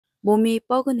몸이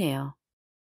뻐근해요.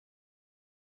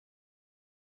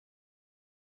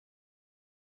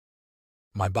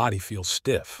 My body feels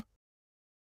stiff.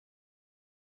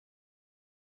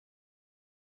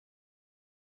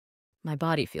 My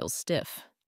body feels stiff.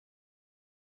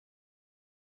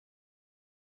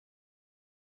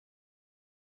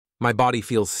 My body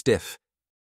feels stiff.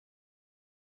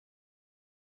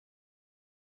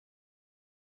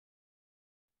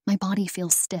 My body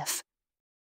feels stiff.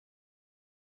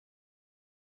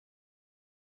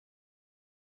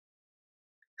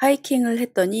 하이킹을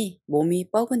했더니 몸이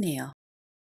뻐근해요.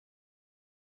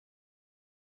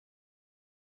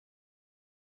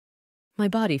 My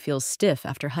body feels stiff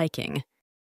after hiking.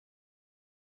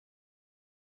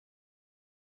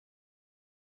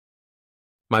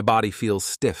 My body feels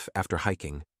stiff after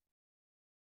hiking.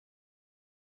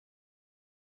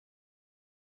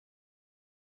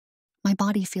 My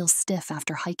body feels stiff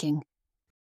after hiking.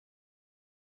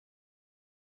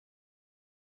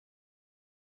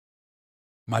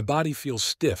 My body feels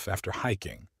stiff after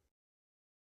hiking.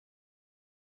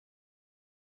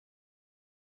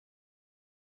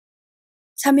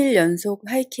 3일 연속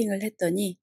하이킹을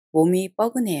했더니 몸이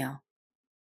뻐근해요.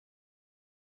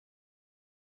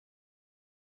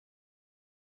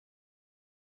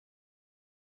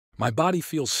 My body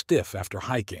feels stiff after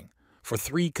hiking for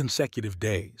 3 consecutive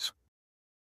days.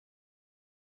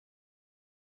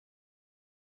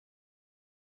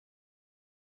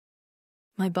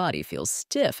 My body feels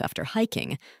stiff after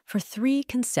hiking for 3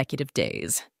 consecutive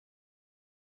days.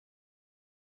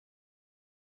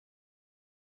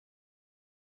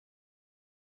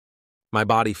 My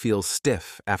body feels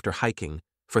stiff after hiking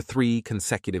for 3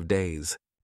 consecutive days.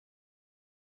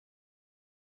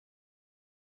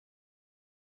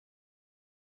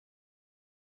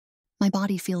 My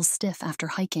body feels stiff after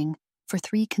hiking for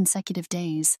 3 consecutive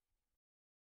days.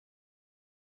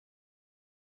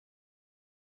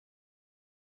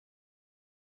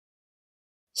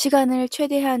 시간을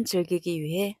최대한 즐기기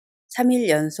위해 3일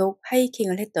연속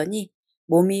하이킹을 했더니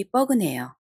몸이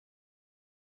뻐근해요.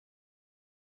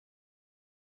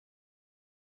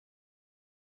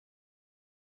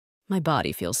 My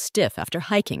body feels stiff after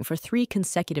hiking for 3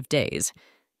 consecutive days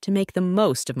to make the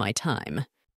most of my time.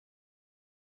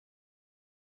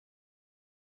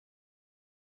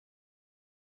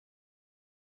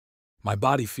 My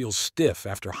body feels stiff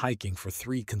after hiking for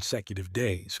 3 consecutive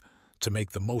days to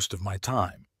make the most of my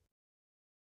time.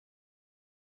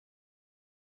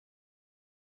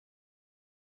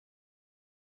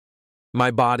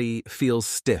 My body feels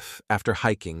stiff after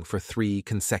hiking for 3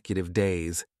 consecutive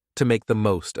days to make the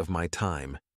most of my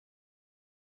time.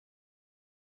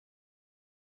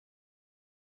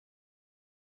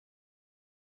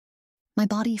 My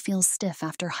body feels stiff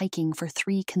after hiking for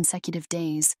 3 consecutive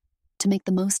days to make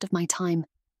the most of my time.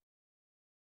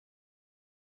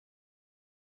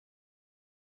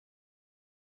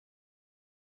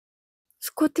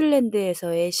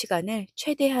 스코틀랜드에서의 시간을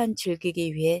최대한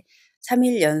즐기기 위해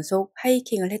 3일 연속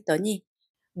하이킹을 했더니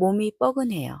몸이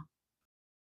뻐근해요.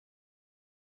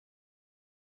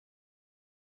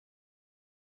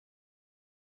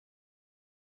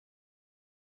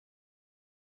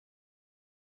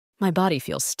 My body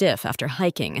feels stiff after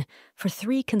hiking for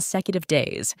 3 consecutive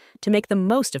days to make the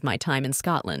most of my time in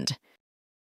Scotland.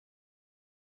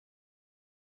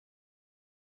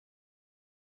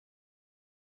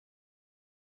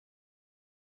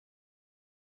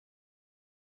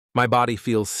 My body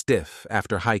feels stiff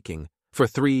after hiking for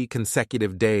 3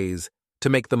 consecutive days to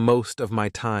make the most of my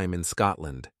time in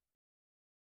Scotland.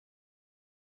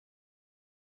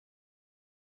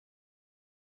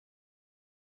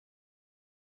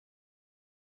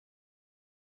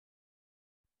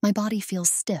 My body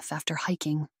feels stiff after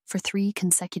hiking for 3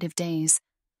 consecutive days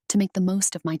to make the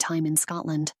most of my time in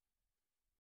Scotland.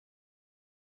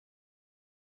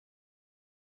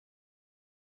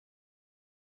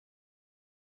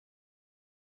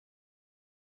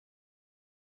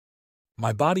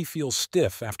 My body feels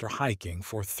stiff after hiking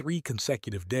for 3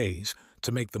 consecutive days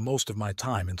to make the most of my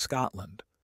time in Scotland.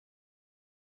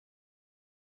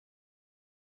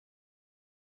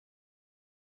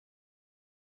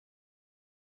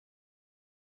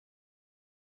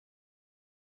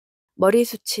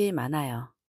 머리숱이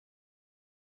많아요.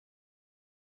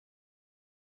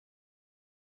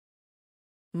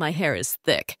 My hair is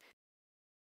thick.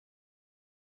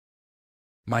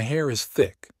 My hair is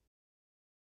thick.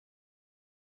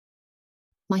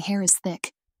 My hair is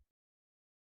thick.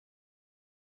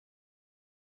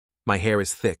 My hair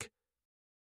is thick.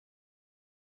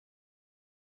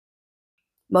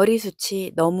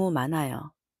 머리숱이 너무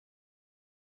많아요.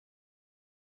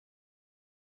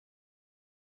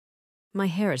 My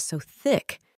hair is so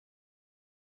thick.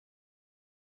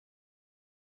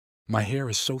 My hair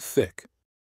is so thick.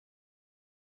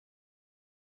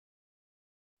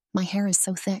 My hair is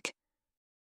so thick.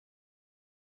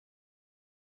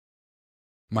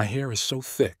 My hair is so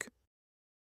thick.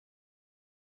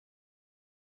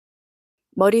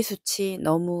 머리숱이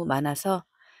너무 많아서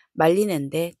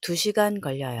말리는데 2시간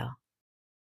걸려요.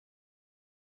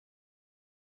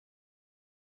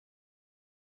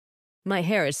 My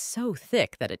hair is so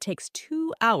thick that it takes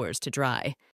 2 hours to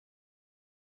dry.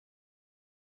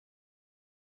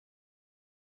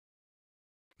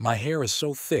 My hair is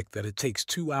so thick that it takes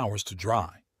 2 hours to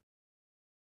dry.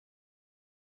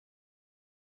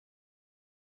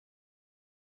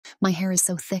 My hair is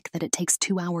so thick that it takes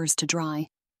 2 hours to dry.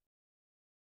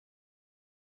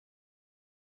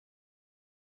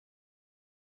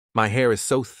 My hair is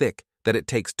so thick that it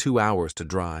takes 2 hours to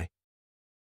dry.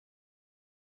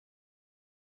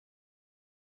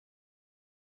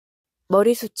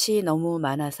 머리숱이 너무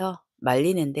많아서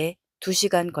말리는데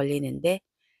 2시간 걸리는데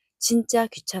진짜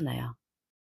귀찮아요.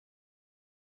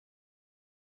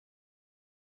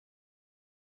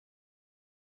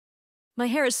 My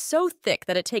hair is so thick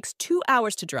that it takes 2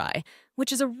 hours to dry,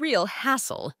 which is a real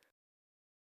hassle.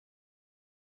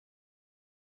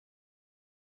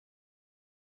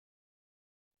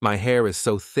 My hair is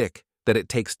so thick that it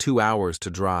takes 2 hours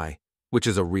to dry, which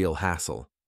is a real hassle.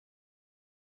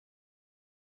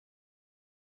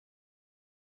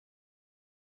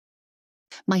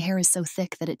 My hair is so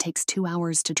thick that it takes 2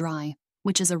 hours to dry,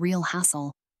 which is a real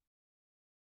hassle.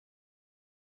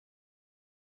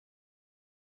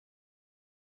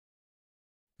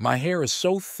 My hair is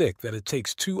so thick that it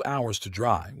takes 2 hours to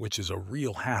dry, which is a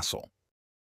real hassle.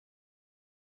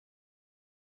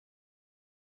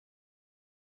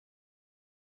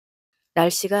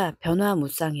 날씨가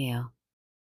변화무쌍해요.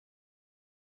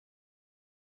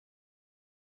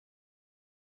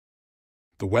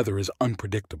 The weather is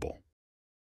unpredictable.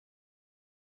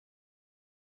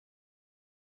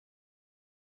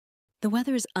 The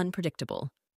weather is unpredictable.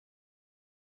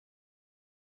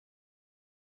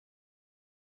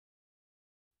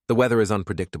 The weather is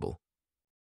unpredictable.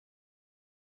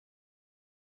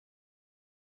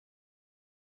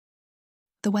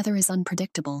 The weather is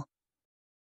unpredictable.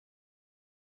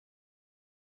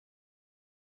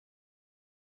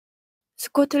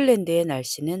 스코틀랜드의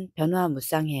날씨는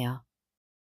변화무쌍해요.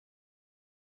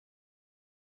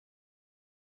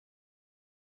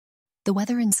 The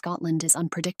weather in Scotland is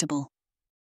unpredictable.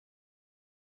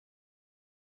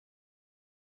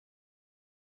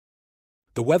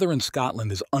 The weather in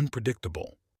Scotland is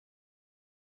unpredictable.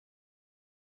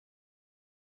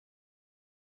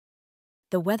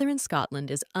 The weather in Scotland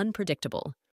is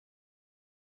unpredictable.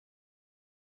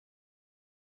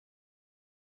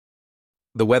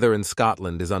 The weather in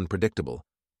Scotland is unpredictable.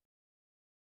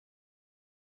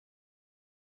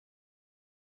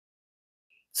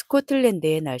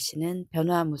 스코틀랜드의 날씨는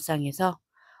변화무쌍해서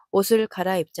옷을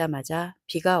갈아입자마자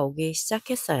비가 오기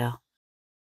시작했어요.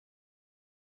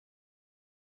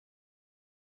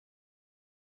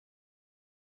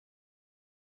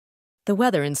 The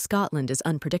weather in Scotland is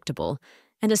unpredictable,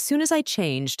 and as soon as I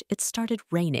changed, it started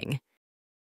raining.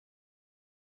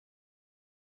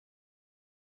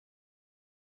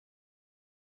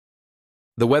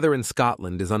 The weather in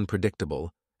Scotland is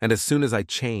unpredictable, and as soon as I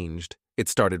changed, it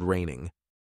started raining.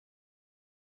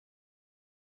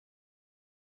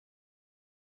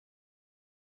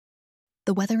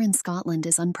 The weather in Scotland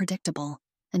is unpredictable,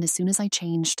 and as soon as I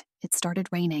changed, it started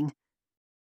raining.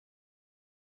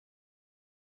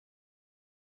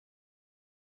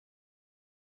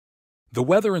 The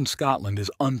weather in Scotland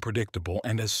is unpredictable,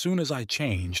 and as soon as I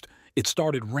changed, it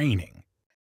started raining.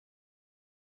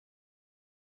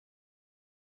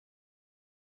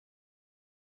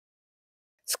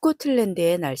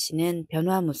 스코틀랜드의 날씨는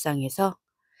변화무쌍해서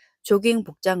조깅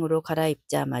복장으로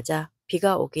갈아입자마자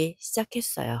비가 오기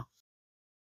시작했어요.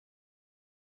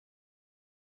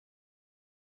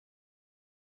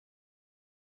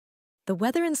 The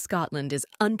weather in Scotland is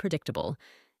unpredictable,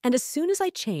 and as soon as I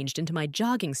changed into my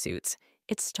jogging suits,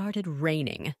 it started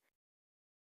raining.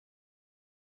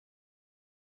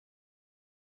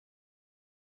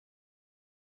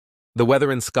 The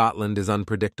weather in Scotland is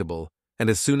unpredictable, and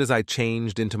as soon as I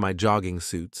changed into my jogging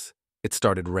suits, it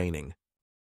started raining.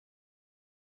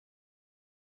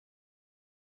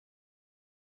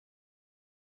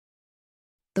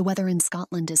 The weather in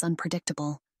Scotland is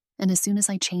unpredictable, and as soon as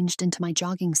I changed into my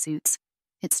jogging suits,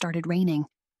 it started raining.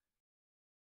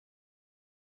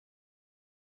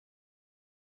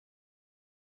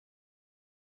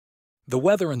 The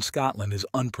weather in Scotland is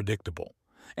unpredictable,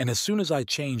 and as soon as I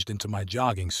changed into my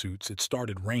jogging suits, it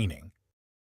started raining.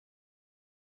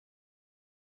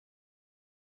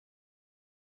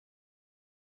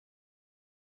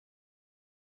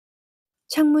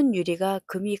 창문 유리가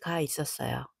금이 가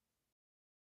있었어요.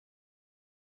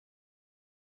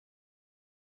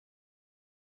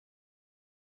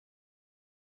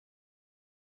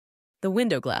 The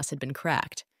window glass had been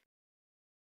cracked.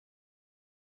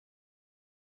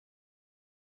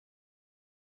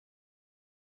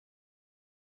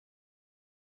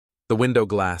 The window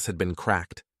glass had been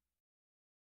cracked.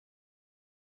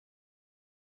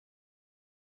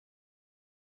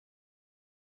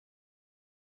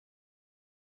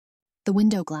 The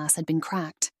window glass had been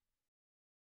cracked.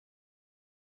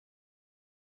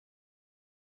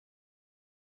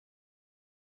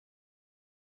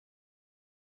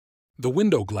 The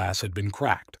window glass had been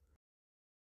cracked.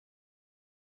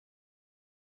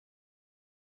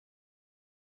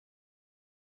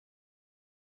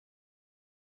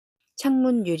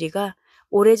 창문 유리가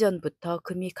오래전부터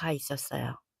금이 가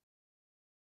있었어요.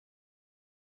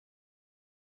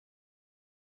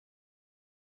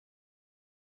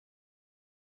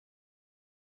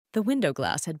 The window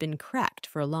glass had been cracked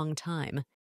for a long time.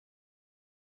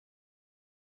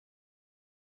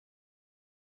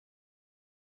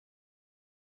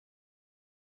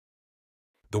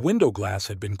 The window glass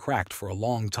had been cracked for a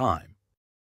long time.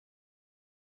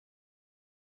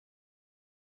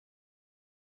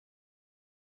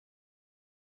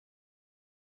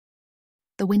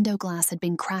 The window glass had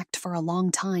been cracked for a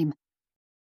long time.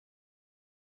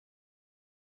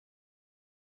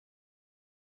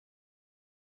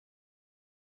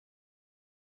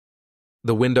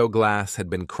 The window glass had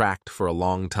been cracked for a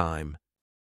long time.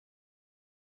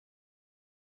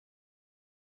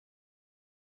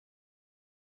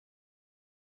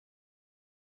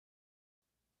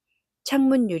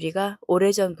 창문 유리가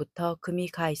오래전부터 금이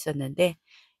가 있었는데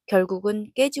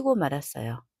결국은 깨지고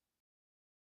말았어요.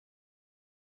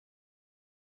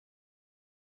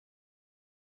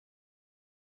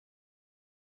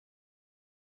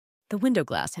 The window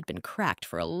glass had been cracked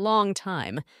for a long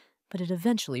time, but it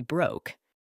eventually broke.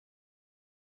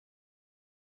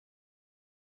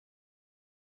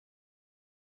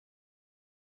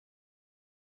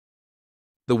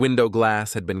 The window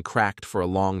glass had been cracked for a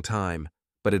long time,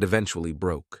 but it eventually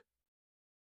broke.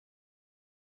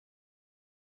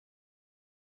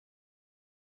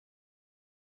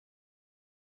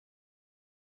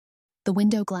 The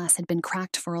window glass had been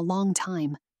cracked for a long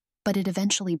time, but it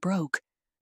eventually broke.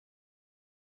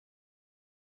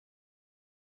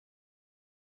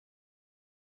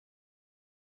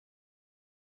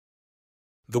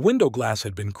 The window glass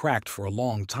had been cracked for a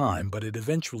long time, but it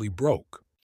eventually broke.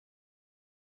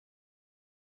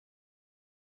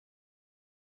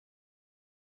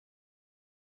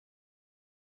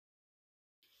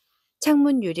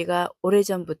 창문 유리가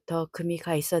오래전부터 금이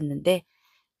가 있었는데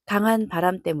강한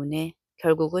바람 때문에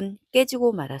결국은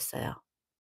깨지고 말았어요.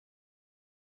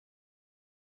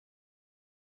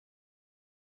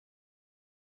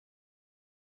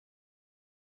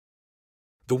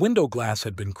 The window glass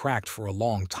had been cracked for a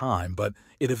long time, but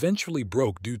it eventually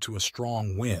broke due to a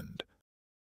strong wind.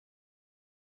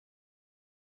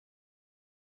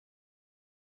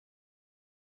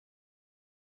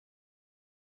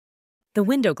 The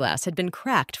window glass had been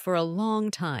cracked for a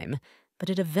long time, but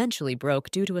it eventually broke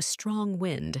due to a strong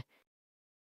wind.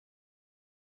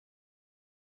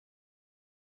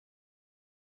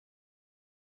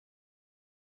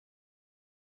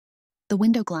 The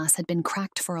window glass had been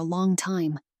cracked for a long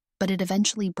time, but it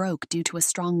eventually broke due to a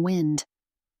strong wind.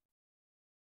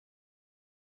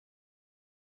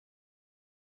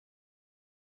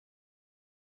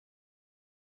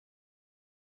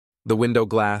 The window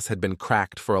glass had been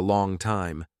cracked for a long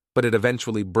time, but it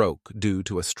eventually broke due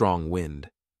to a strong wind.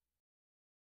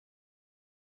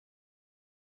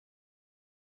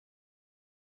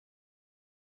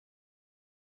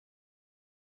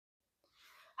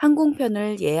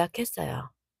 항공편을 예약했어요.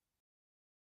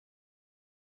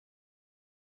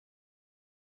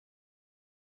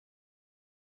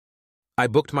 I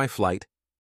booked my flight.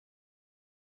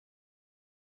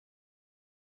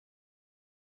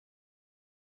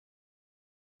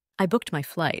 I booked my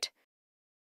flight.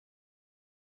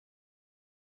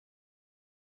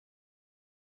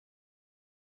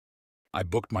 I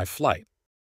booked my flight.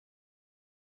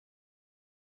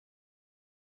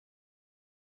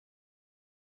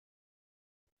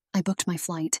 I booked my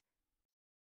flight.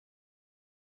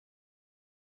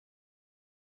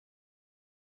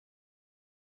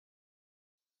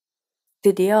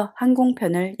 드디어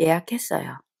항공편을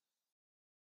예약했어요.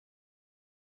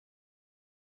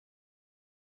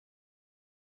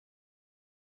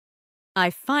 I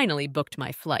finally booked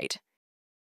my flight.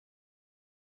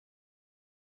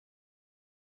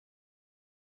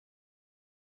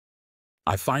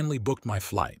 I finally booked my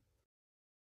flight.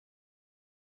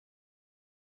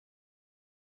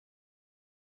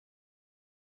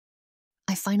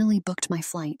 I finally booked my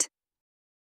flight.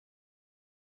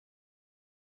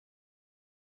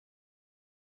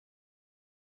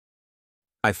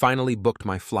 I finally booked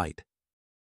my flight.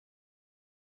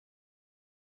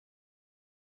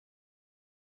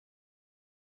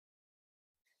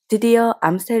 드디어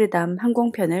암스테르담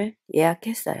항공편을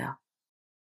예약했어요.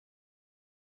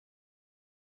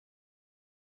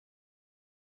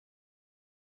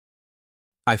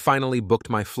 I finally booked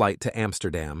my flight to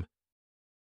Amsterdam.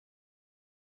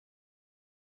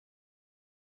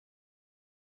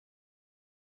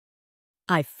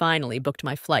 I finally booked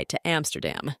my flight to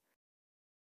Amsterdam.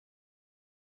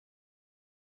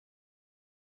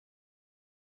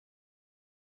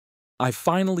 I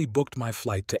finally booked my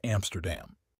flight to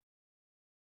Amsterdam.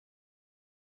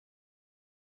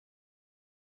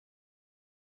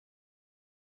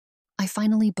 I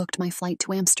finally booked my flight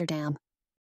to Amsterdam.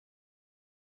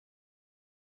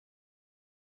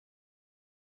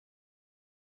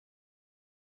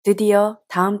 드디어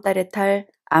다음 달에 탈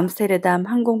암스테르담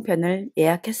항공편을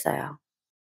예약했어요.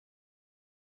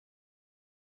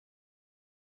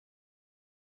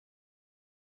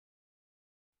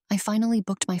 I finally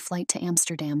booked my flight to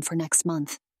Amsterdam for next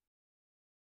month.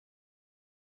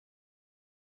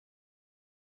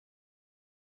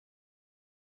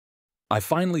 I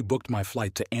finally booked my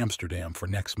flight to Amsterdam for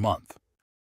next month.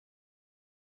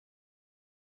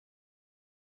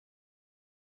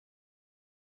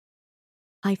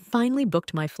 I finally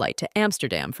booked my flight to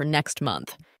Amsterdam for next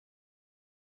month.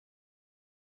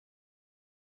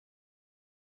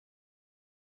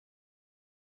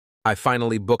 I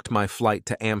finally booked my flight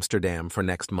to Amsterdam for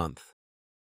next month.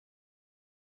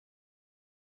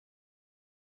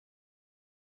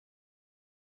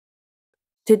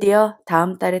 드디어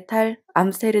다음 달에 탈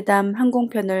암스테르담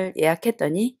항공편을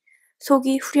예약했더니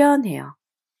속이 후련해요.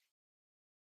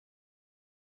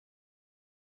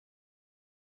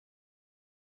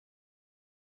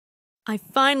 I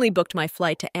finally booked my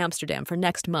flight to Amsterdam for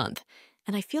next month,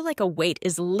 and I feel like a weight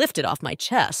is lifted off my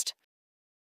chest.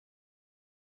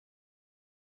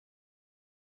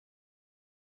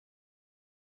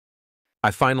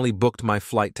 I finally booked my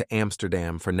flight to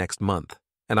Amsterdam for next month,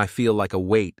 and I feel like a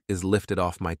weight is lifted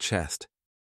off my chest.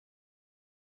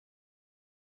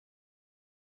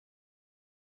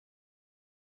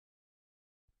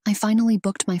 I finally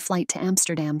booked my flight to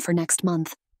Amsterdam for next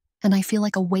month, and I feel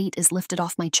like a weight is lifted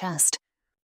off my chest.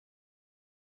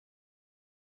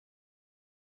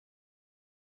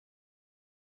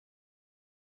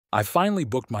 I finally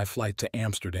booked my flight to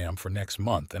Amsterdam for next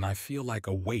month, and I feel like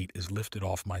a weight is lifted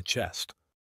off my chest.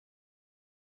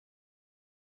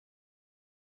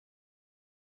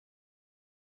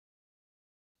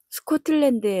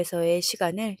 스코틀랜드에서의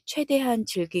시간을 최대한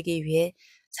즐기기 위해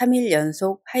 3일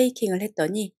연속 하이킹을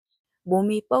했더니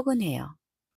몸이 뻐근해요.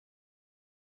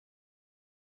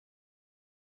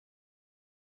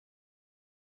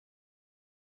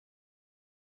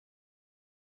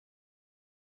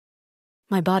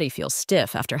 My body feels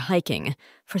stiff after hiking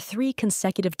for 3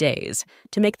 consecutive days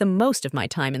to make the most of my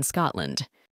time in Scotland.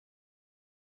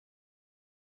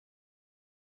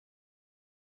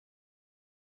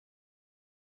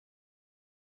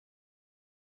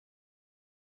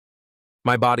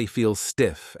 My body feels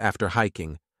stiff after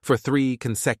hiking for 3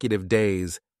 consecutive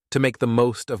days to make the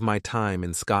most of my time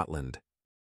in Scotland.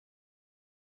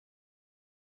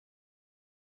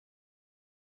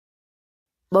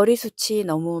 머리숱이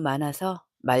너무 많아서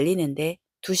말리는데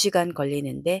 2시간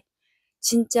걸리는데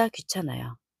진짜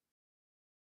귀찮아요.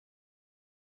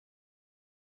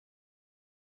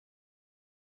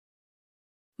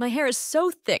 My hair is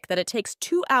so thick that it takes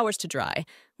 2 hours to dry,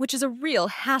 which is a real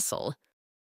hassle.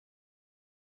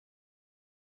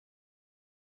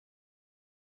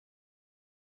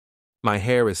 My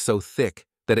hair is so thick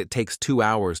that it takes 2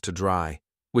 hours to dry,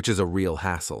 which is a real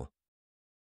hassle.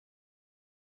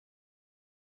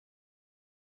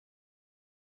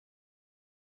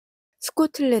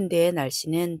 스코틀랜드의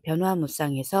날씨는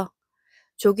변화무쌍해서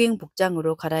조깅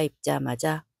복장으로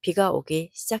갈아입자마자 비가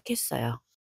오기 시작했어요.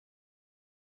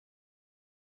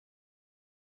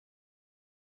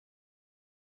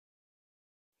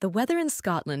 The weather in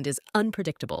Scotland is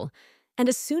unpredictable, and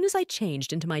as soon as I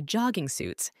changed into my jogging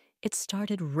suits, it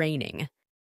started raining.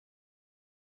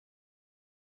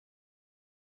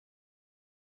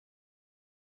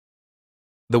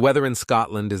 The weather in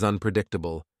Scotland is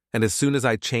unpredictable, and as soon as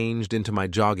I changed into my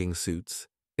jogging suits,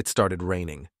 it started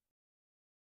raining.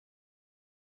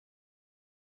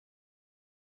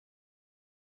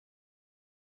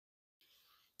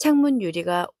 창문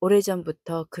유리가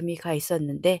오래전부터 금이 가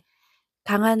있었는데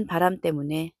강한 바람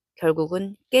때문에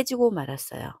결국은 깨지고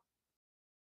말았어요.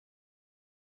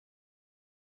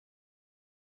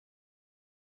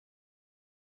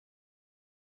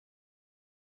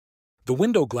 The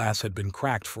window glass had been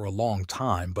cracked for a long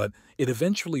time, but it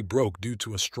eventually broke due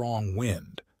to a strong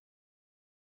wind.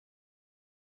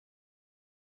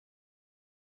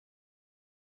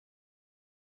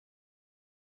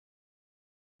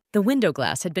 The window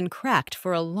glass had been cracked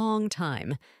for a long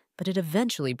time, but it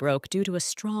eventually broke due to a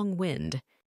strong wind.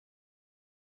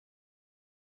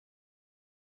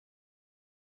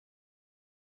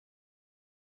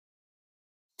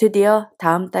 드디어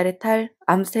다음 달에 탈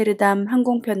암스테르담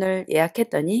항공편을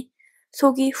예약했더니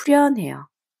속이 후련해요.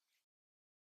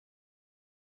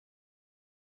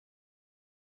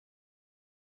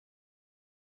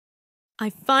 I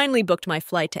finally booked my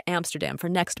flight to Amsterdam for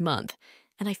next month,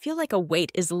 and I feel like a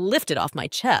weight is lifted off my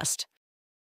chest.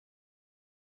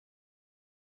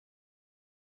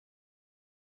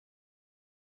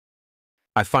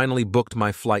 I finally booked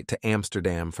my flight to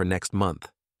Amsterdam for next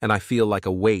month, and I feel like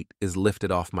a weight is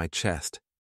lifted off my chest.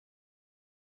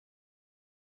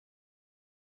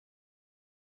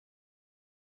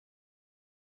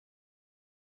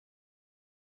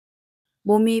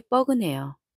 몸이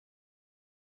뻐근해요.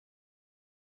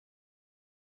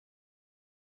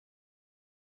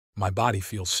 My body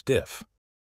feels stiff.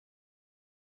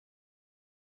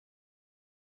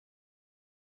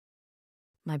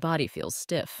 My body feels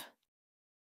stiff.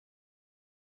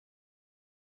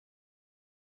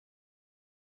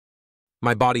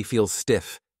 My body feels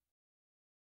stiff.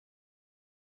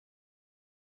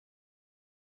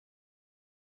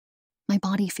 My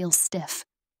body feels stiff.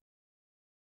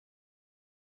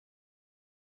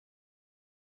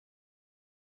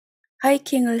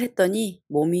 하이킹을 했더니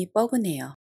몸이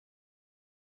뻐근해요.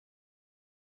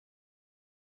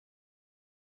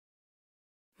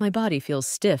 My body feels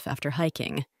stiff after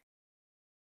hiking.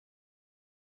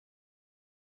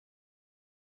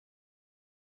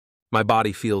 My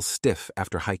body feels stiff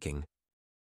after hiking.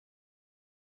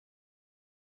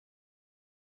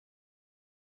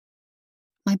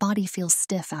 My body feels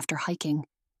stiff after hiking.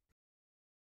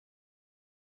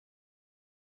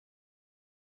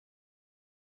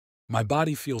 My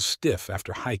body feels stiff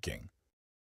after hiking.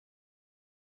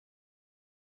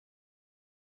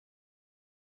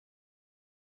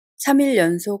 3일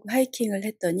연속 하이킹을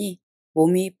했더니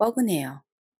몸이 뻐근해요.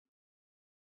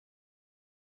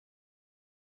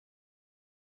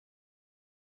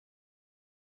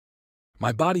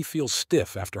 My body feels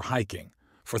stiff after hiking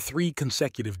for 3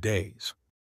 consecutive days.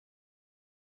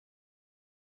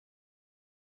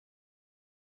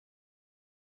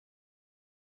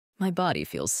 My body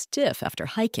feels stiff after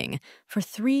hiking for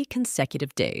 3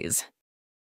 consecutive days.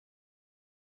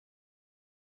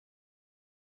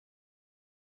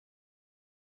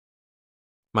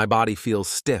 My body feels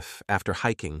stiff after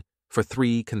hiking for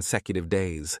 3 consecutive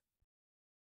days.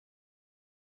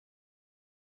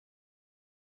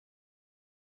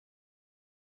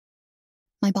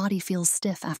 My body feels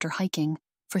stiff after hiking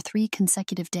for 3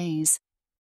 consecutive days.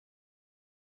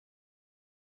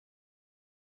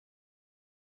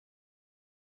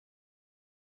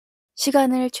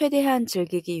 시간을 최대한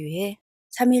즐기기 위해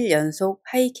 3일 연속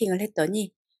하이킹을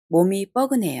했더니 몸이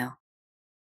뻐근해요.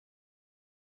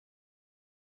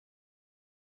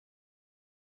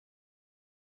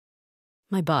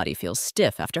 My body feels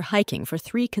stiff after hiking for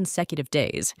 3 consecutive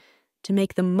days. To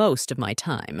make the most of my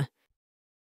time.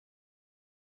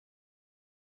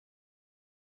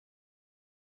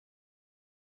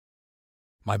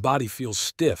 My body feels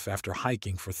stiff after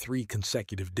hiking for 3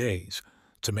 consecutive days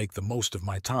to make the most of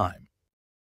my time.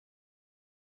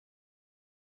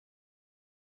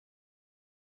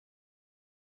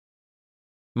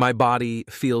 My body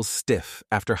feels stiff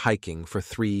after hiking for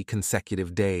 3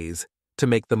 consecutive days to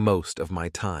make the most of my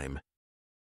time.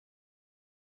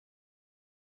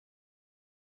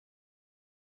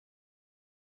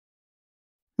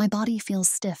 My body feels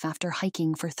stiff after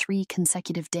hiking for 3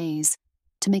 consecutive days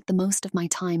to make the most of my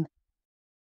time.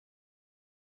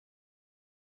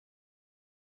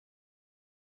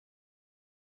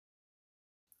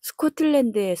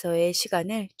 스코틀랜드에서의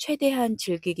시간을 최대한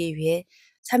즐기기 위해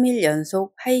 3일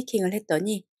연속 하이킹을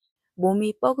했더니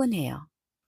몸이 뻐근해요.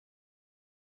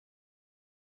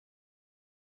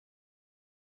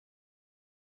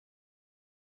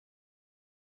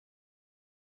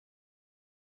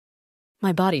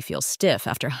 My body feels stiff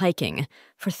after hiking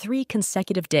for 3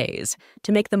 consecutive days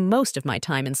to make the most of my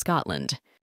time in Scotland.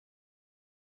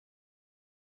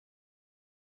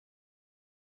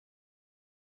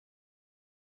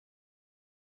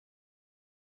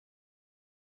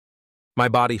 My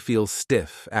body feels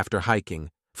stiff after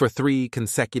hiking for 3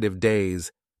 consecutive days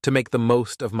to make the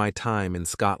most of my time in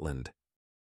Scotland.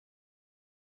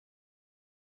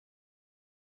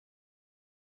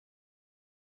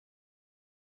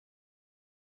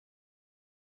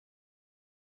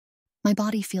 My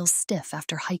body feels stiff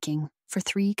after hiking for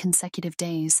 3 consecutive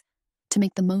days to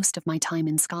make the most of my time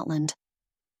in Scotland.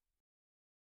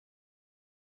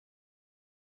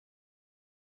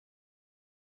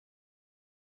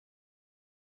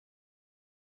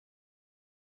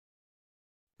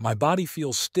 My body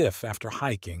feels stiff after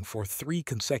hiking for 3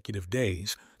 consecutive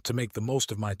days to make the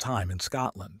most of my time in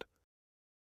Scotland.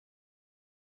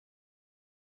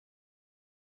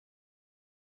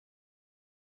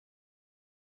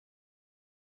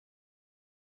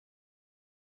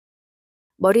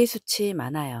 머리숱이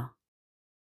많아요.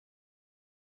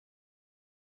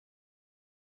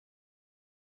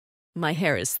 My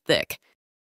hair is thick.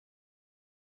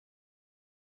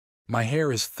 My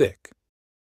hair is thick.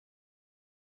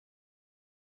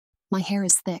 My hair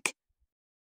is thick.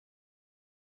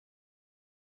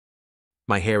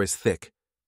 My hair is thick.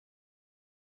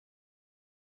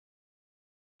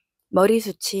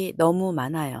 머리숱이 너무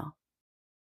많아요.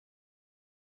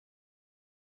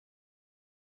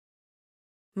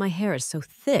 My hair is so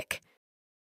thick.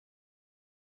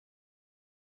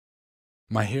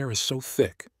 My hair is so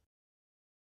thick.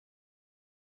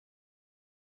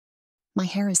 My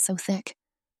hair is so thick.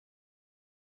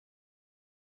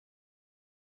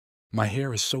 My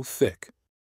hair is so thick.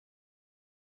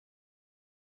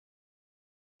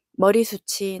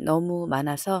 머리숱이 너무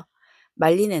많아서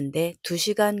말리는데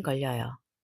 2시간 걸려요.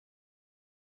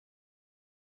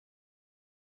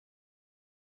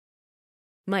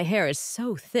 My hair is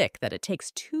so thick that it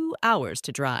takes 2 hours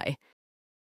to dry.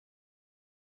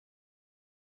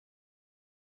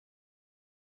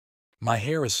 My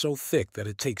hair is so thick that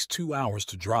it takes 2 hours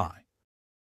to dry.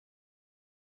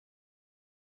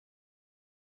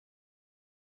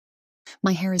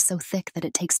 My hair is so thick that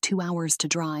it takes 2 hours to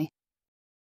dry.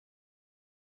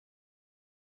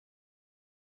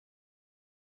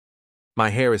 My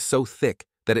hair is so thick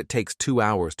that it takes 2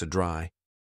 hours to dry.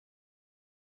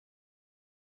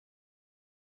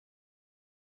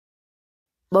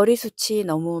 머리숱이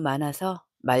너무 많아서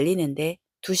말리는데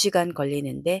 2시간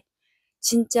걸리는데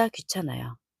진짜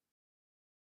귀찮아요.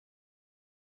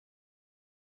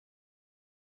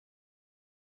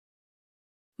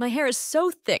 My hair is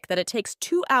so thick that it takes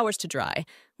 2 hours to dry,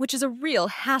 which is a real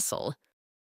hassle.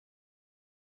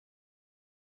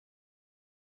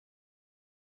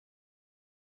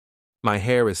 My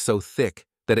hair is so thick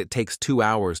that it takes 2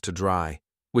 hours to dry,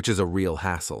 which is a real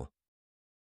hassle.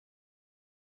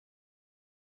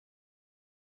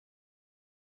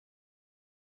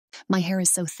 My hair is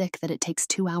so thick that it takes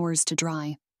 2 hours to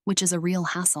dry, which is a real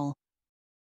hassle.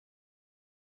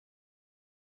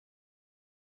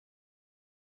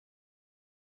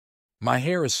 My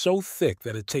hair is so thick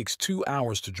that it takes 2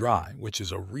 hours to dry, which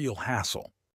is a real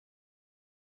hassle.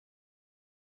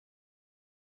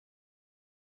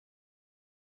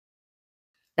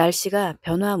 날씨가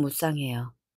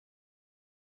변화무쌍해요.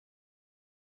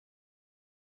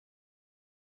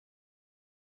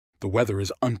 The weather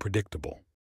is unpredictable.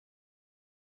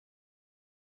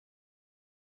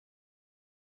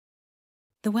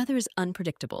 The weather is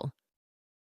unpredictable.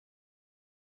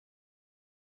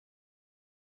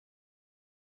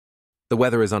 The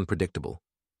weather is unpredictable.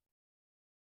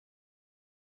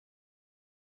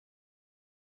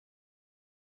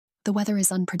 The weather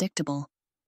is unpredictable.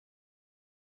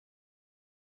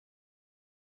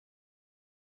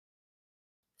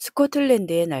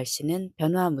 스코틀랜드의 날씨는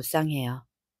변화무쌍해요.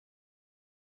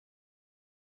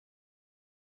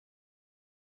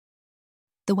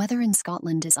 The weather in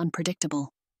Scotland is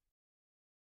unpredictable.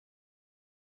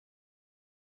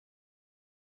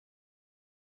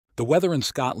 The weather in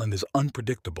Scotland is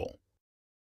unpredictable.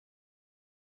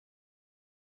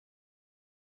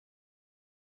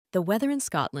 The weather in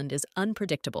Scotland is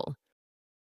unpredictable.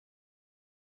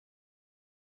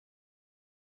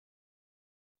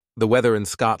 The weather in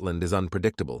Scotland is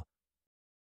unpredictable.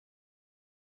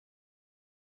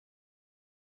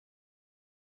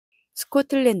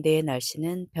 스코틀랜드의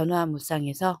날씨는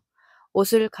변화무쌍해서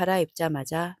옷을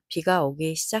갈아입자마자 비가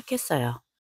오기 시작했어요.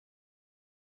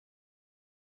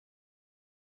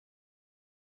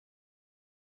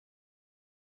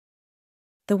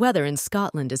 The weather in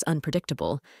Scotland is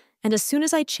unpredictable, and as soon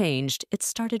as I changed, it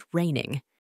started raining.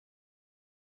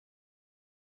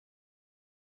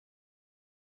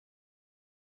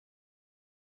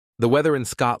 The weather in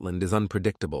Scotland is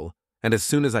unpredictable, and as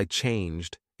soon as I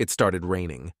changed, it started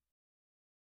raining.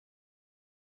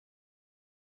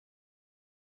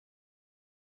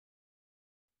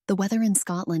 The weather in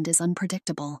Scotland is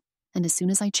unpredictable, and as soon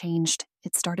as I changed,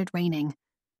 it started raining.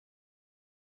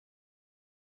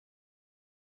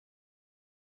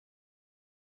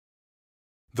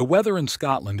 The weather in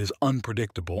Scotland is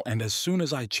unpredictable, and as soon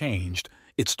as I changed,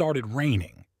 it started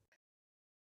raining.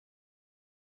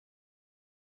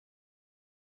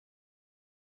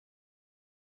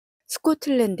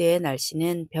 스코틀랜드의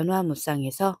날씨는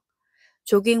변화무쌍해서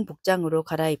조깅 복장으로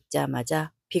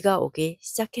갈아입자마자 비가 오기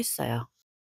시작했어요.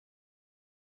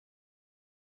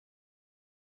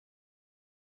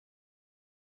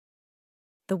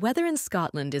 The weather in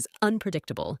Scotland is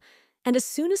unpredictable, and as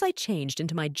soon as I changed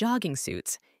into my jogging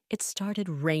suits, it started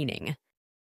raining.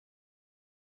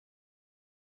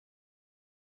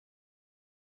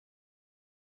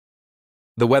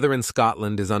 The weather in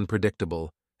Scotland is unpredictable,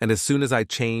 and as soon as I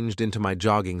changed into my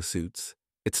jogging suits,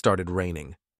 it started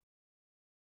raining.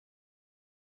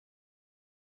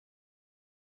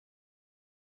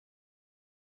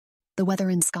 The weather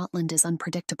in Scotland is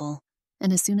unpredictable,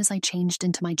 and as soon as I changed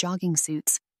into my jogging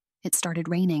suits, it started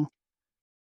raining.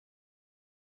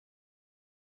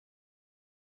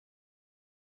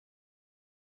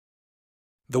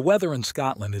 The weather in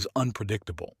Scotland is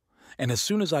unpredictable, and as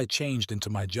soon as I changed into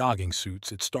my jogging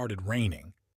suits, it started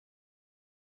raining.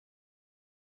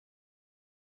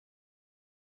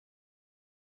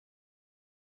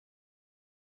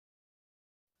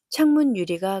 창문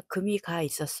유리가 금이 가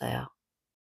있었어요.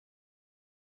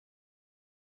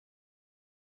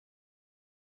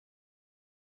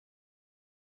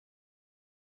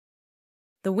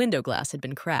 The window glass had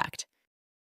been cracked.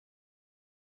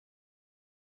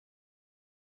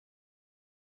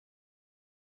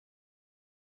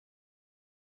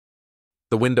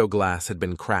 The window glass had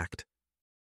been cracked.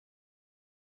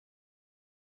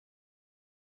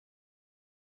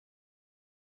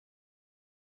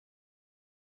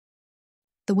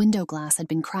 The window glass had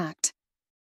been cracked.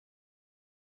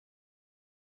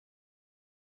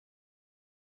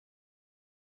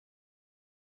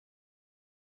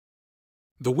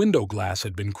 The window glass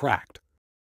had been cracked.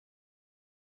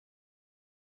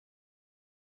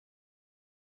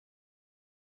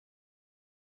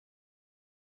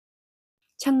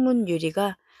 창문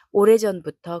유리가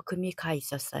오래전부터 금이 가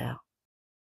있었어요.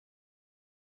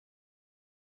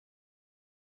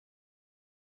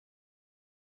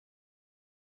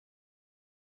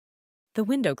 The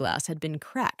window glass had been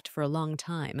cracked for a long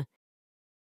time.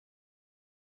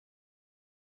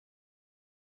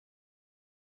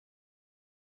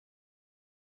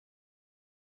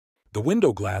 The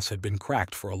window glass had been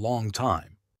cracked for a long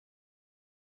time.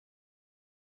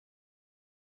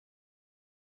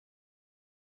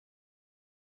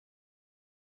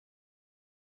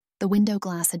 The window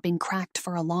glass had been cracked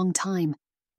for a long time.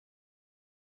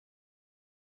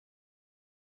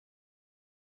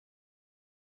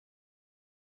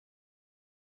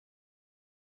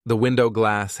 The window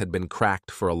glass had been cracked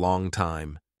for a long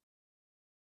time.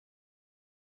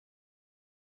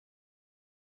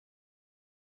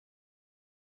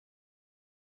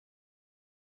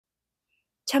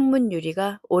 창문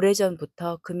유리가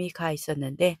오래전부터 금이 가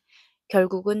있었는데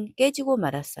결국은 깨지고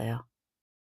말았어요.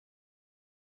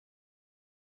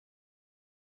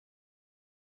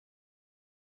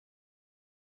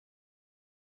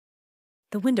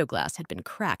 The window glass had been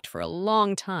cracked for a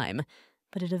long time,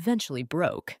 but it eventually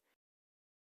broke.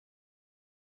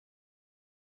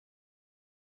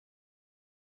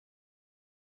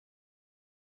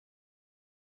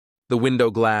 The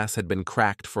window glass had been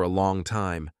cracked for a long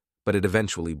time, but it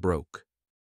eventually broke.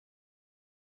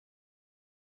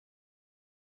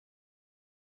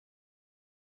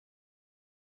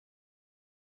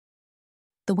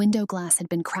 The window glass had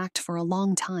been cracked for a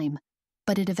long time,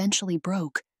 but it eventually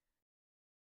broke.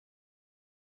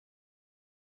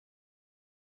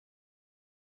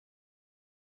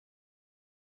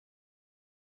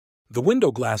 The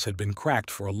window glass had been cracked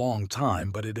for a long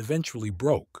time, but it eventually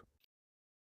broke.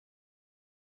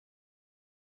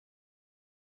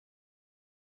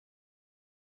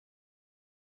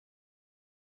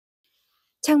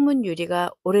 창문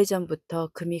유리가 오래전부터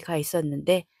금이 가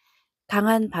있었는데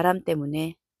강한 바람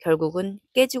때문에 결국은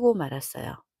깨지고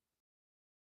말았어요.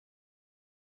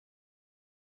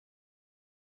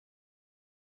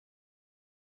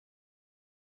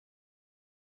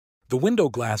 The window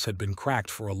glass had been cracked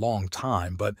for a long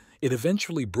time, but it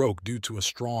eventually broke due to a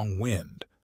strong wind.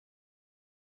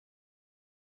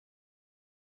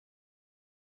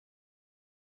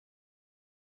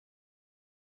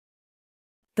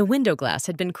 The window glass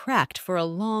had been cracked for a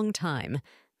long time,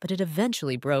 but it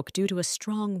eventually broke due to a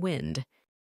strong wind.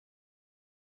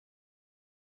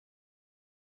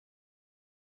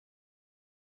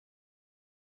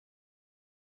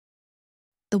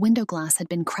 The window glass had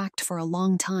been cracked for a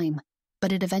long time,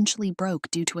 but it eventually broke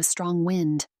due to a strong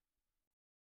wind.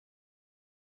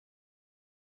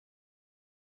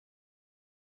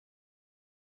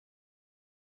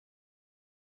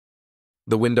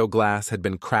 The window glass had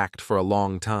been cracked for a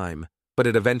long time, but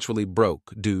it eventually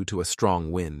broke due to a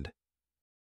strong wind.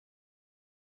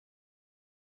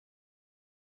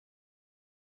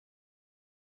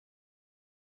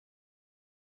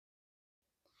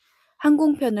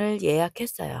 항공편을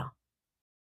예약했어요.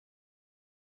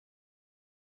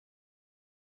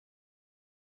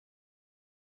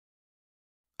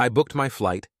 I booked my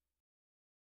flight.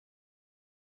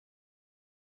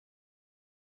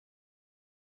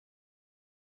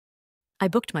 I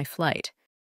booked my flight.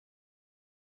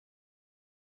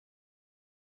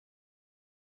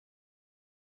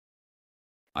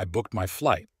 I booked my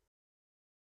flight.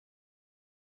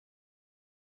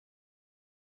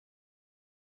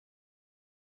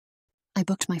 I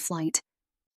booked my flight.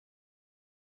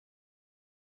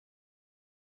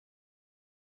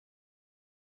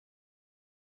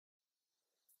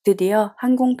 드디어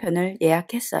항공편을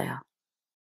예약했어요.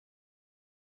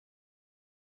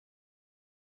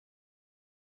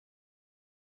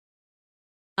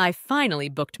 I finally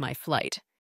booked my flight.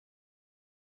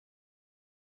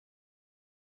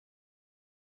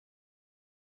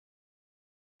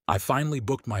 I finally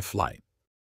booked my flight.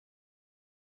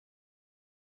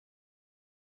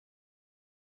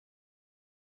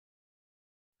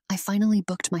 I finally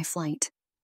booked my flight.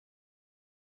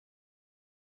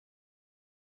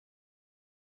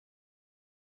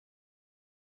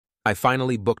 I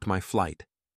finally booked my flight.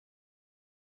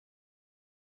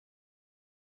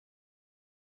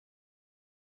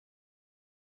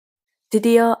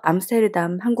 드디어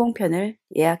암스테르담 항공편을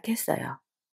예약했어요.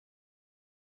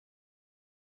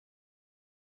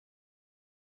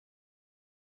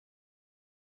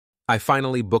 I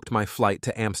finally booked my flight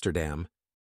to Amsterdam.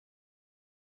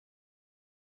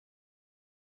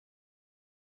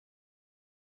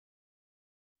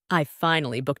 I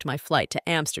finally booked my flight to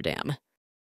Amsterdam.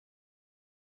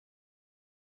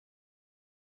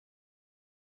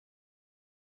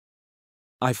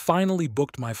 I finally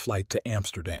booked my flight to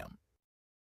Amsterdam.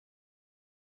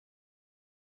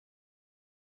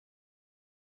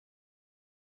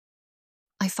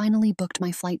 I finally booked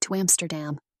my flight to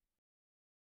Amsterdam.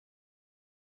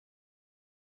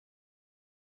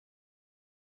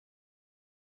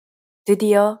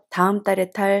 드디어 다음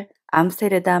달에 탈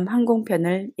암스테르담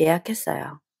항공편을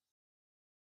예약했어요.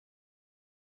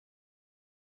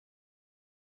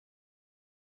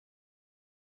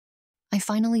 I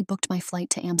finally booked my flight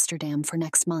to Amsterdam for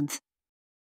next month.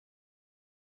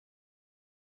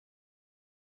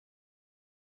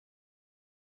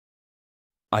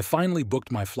 I finally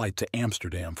booked my flight to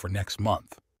Amsterdam for next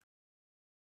month.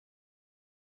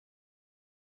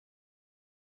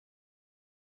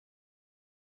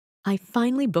 I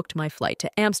finally booked my flight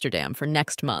to Amsterdam for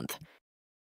next month.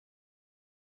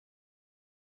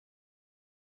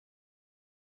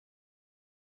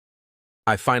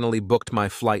 I finally booked my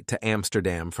flight to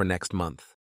Amsterdam for next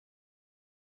month.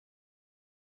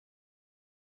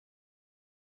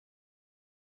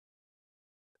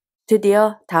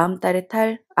 드디어 다음 달에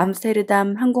탈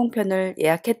암스테르담 항공편을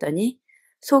예약했더니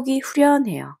속이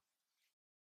후련해요.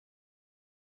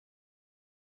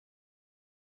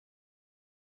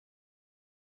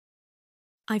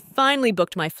 I finally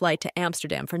booked my flight to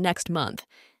Amsterdam for next month,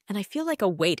 and I feel like a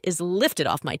weight is lifted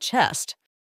off my chest.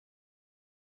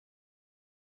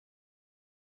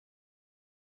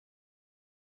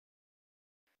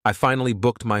 I finally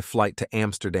booked my flight to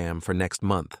Amsterdam for next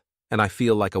month, and I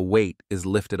feel like a weight is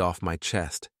lifted off my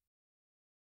chest.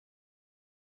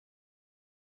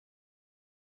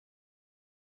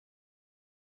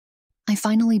 I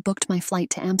finally booked my flight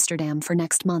to Amsterdam for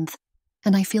next month,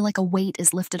 and I feel like a weight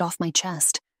is lifted off my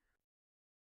chest.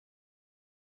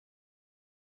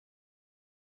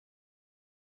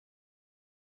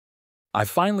 I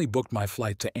finally booked my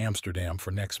flight to Amsterdam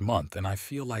for next month, and I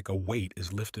feel like a weight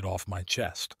is lifted off my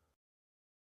chest.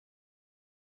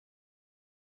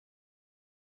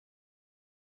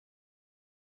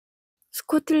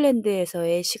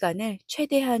 스코틀랜드에서의 시간을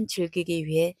최대한 즐기기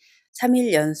위해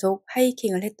 3일 연속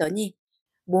하이킹을 했더니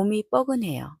몸이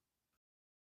뻐근해요.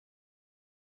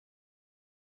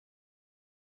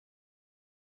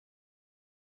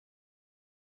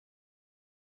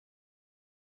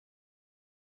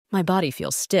 My body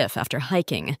feels stiff after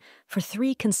hiking for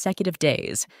 3 consecutive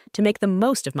days to make the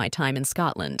most of my time in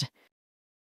Scotland.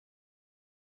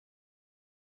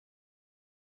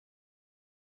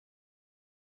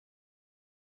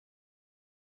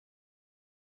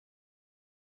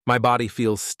 My body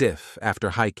feels stiff after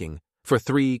hiking for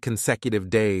 3 consecutive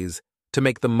days to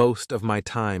make the most of my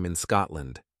time in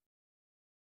Scotland.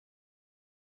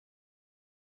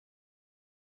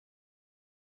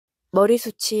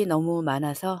 머리숱이 너무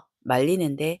많아서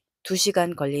말리는데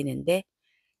 2시간 걸리는데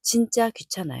진짜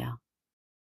귀찮아요.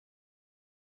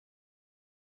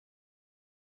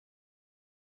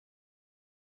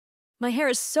 My hair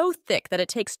is so thick that it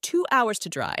takes 2 hours to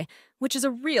dry, which is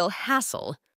a real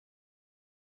hassle.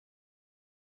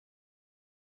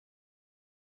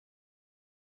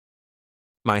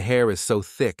 My hair is so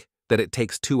thick that it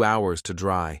takes 2 hours to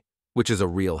dry, which is a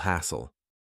real hassle.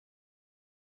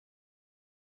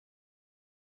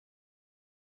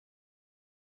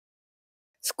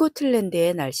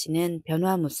 스코틀랜드의 날씨는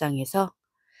변화무쌍해서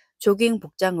조깅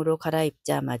복장으로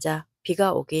갈아입자마자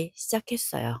비가 오기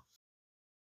시작했어요.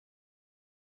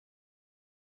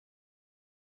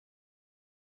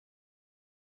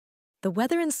 The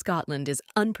weather in Scotland is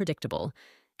unpredictable,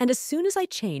 and as soon as I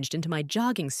changed into my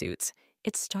jogging suits,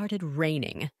 it started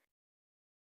raining.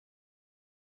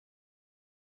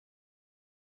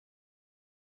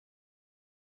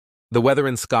 The weather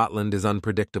in Scotland is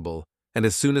unpredictable, and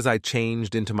as soon as I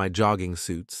changed into my jogging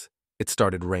suits, it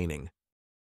started raining.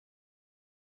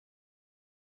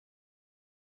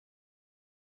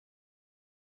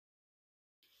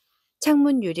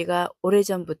 창문 유리가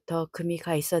오래전부터 금이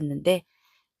가 있었는데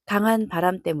강한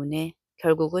바람 때문에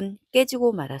결국은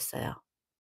깨지고 말았어요.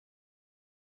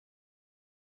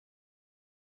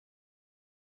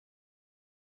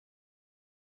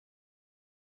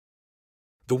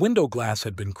 The window glass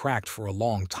had been cracked for a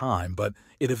long time, but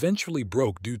it eventually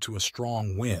broke due to a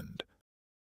strong wind.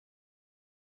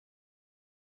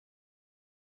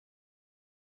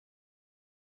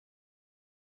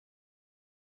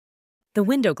 The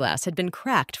window glass had been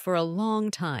cracked for a long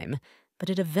time, but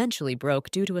it eventually broke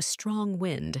due to a strong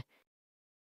wind.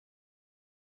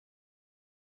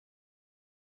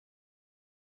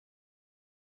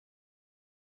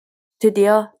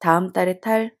 드디어 다음 달에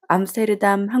탈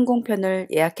암스테르담 항공편을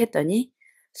예약했더니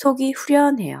속이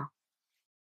후련해요.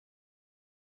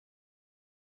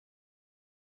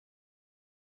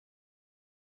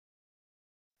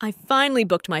 I finally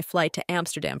booked my flight to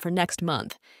Amsterdam for next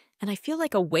month, and I feel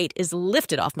like a weight is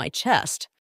lifted off my chest.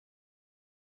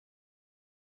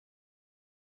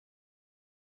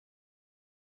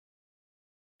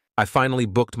 I finally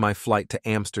booked my flight to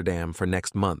Amsterdam for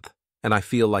next month, and I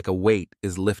feel like a weight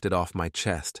is lifted off my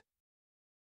chest.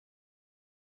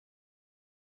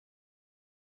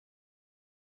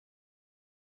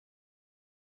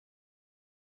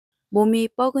 몸이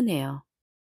뻐근해요.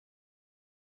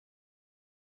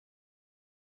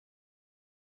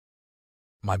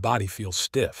 My body feels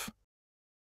stiff.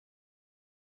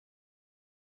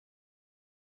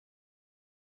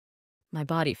 My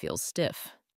body feels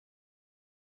stiff.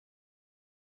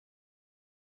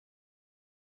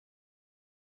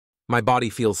 My body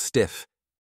feels stiff.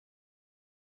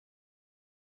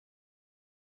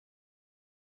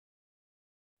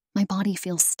 My body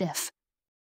feels stiff.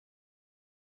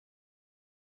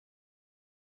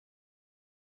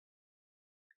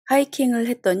 하이킹을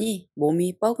했더니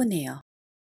몸이 뻐근해요.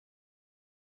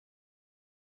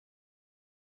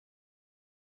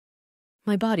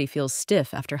 My body feels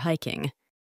stiff after hiking.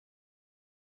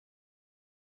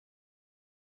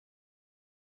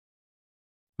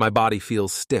 My body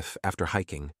feels stiff after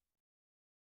hiking.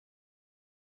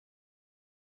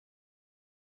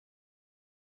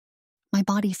 My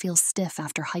body feels stiff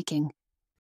after hiking.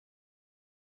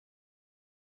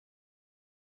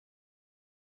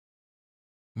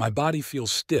 My body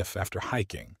feels stiff after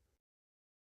hiking.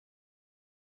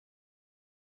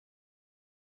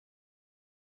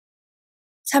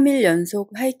 3일 연속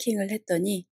하이킹을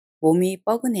했더니 몸이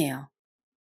뻐근해요.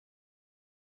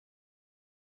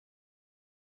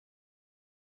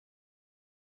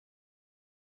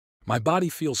 My body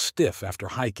feels stiff after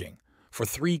hiking for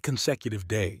 3 consecutive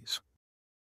days.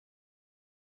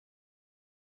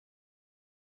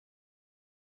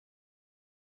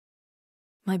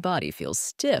 My body feels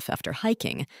stiff after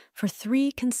hiking for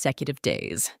 3 consecutive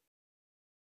days.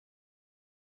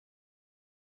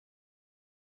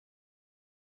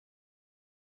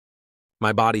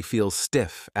 My body feels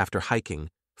stiff after hiking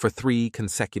for 3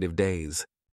 consecutive days.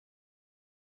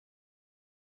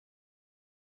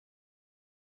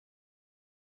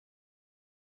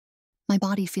 My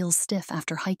body feels stiff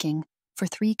after hiking for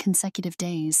 3 consecutive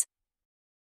days.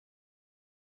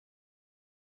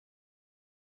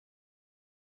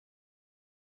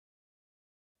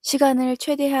 시간을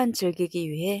최대한 즐기기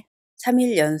위해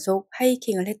 3일 연속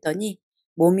하이킹을 했더니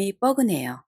몸이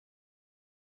뻐근해요.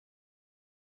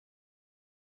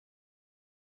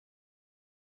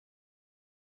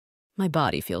 My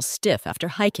body feels stiff after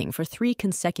hiking for 3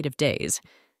 consecutive days.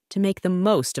 To make the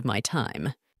most of my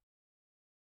time.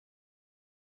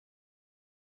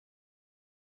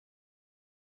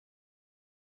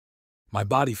 My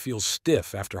body feels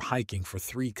stiff after hiking for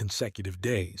 3 consecutive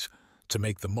days. To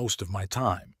make the most of my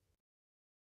time.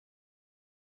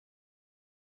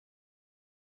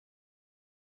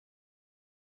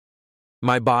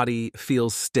 My body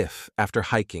feels stiff after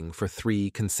hiking for 3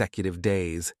 consecutive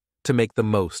days. To make the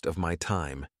most of my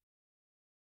time.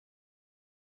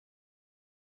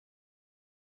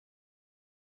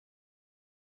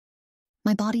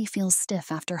 My body feels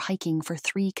stiff after hiking for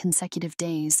 3 consecutive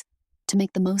days. To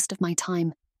make the most of my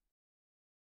time.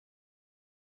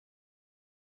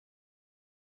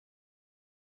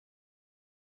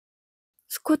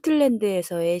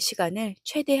 스코틀랜드에서의 시간을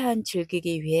최대한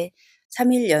즐기기 위해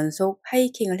 3일 연속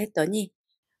하이킹을 했더니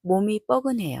몸이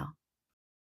뻐근해요.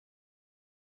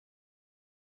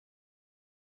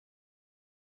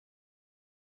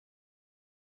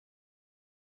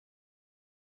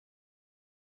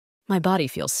 My body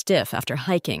feels stiff after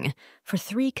hiking for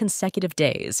 3 consecutive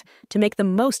days. To make the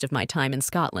most of my time in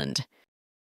Scotland.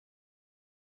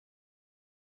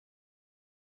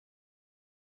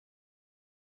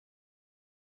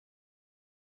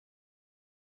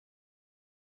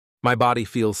 My body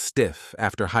feels stiff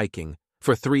after hiking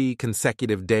for 3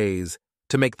 consecutive days.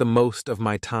 To make the most of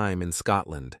my time in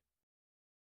Scotland.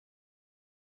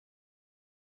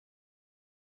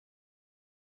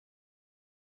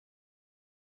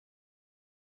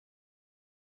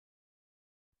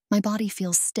 My body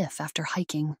feels stiff after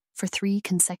hiking for 3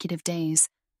 consecutive days.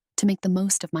 To make the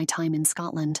most of my time in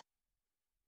Scotland.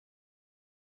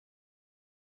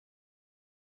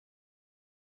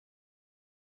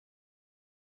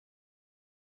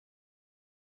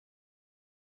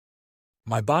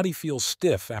 My body feels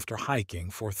stiff after hiking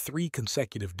for 3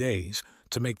 consecutive days.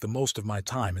 To make the most of my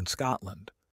time in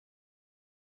Scotland.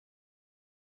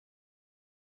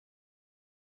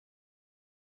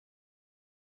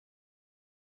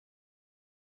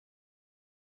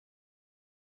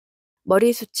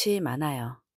 머리숱이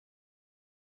많아요.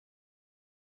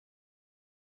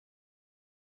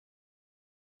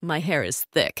 My hair is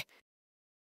thick.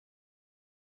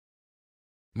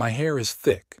 My hair is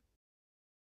thick.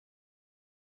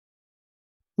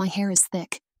 My hair is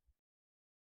thick.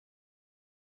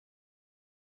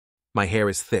 My hair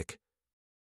is thick.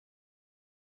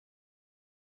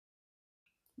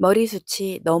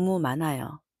 머리숱이 너무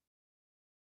많아요.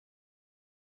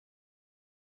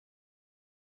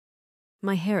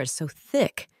 My hair is so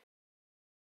thick.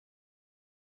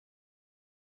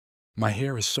 My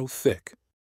hair is so thick.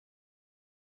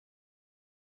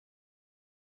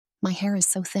 My hair is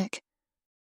so thick.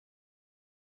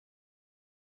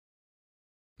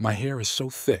 My hair is so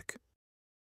thick.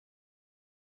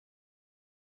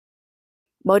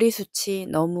 머리숱이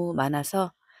너무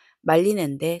많아서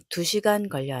말리는데 2시간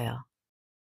걸려요.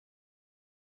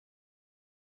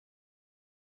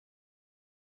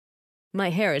 My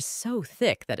hair is so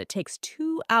thick that it takes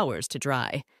 2 hours to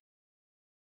dry.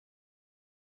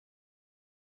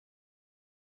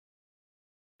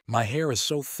 My hair is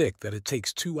so thick that it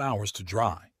takes 2 hours to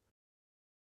dry.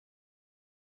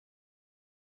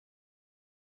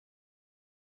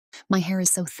 My hair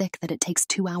is so thick that it takes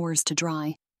 2 hours to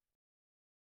dry.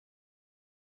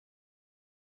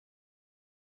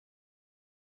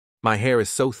 My hair is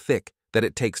so thick that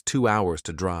it takes 2 hours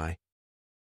to dry.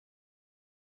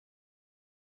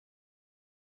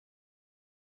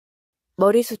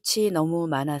 머리숱이 너무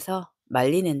많아서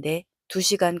말리는데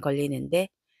 2시간 걸리는데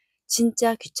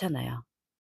진짜 귀찮아요.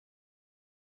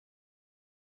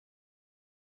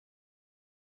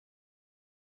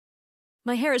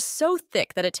 My hair is so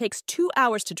thick that it takes 2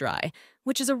 hours to dry,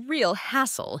 which is a real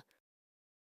hassle.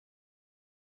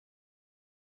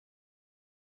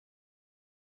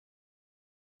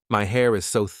 My hair is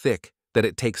so thick that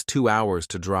it takes 2 hours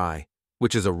to dry,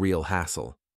 which is a real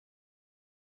hassle.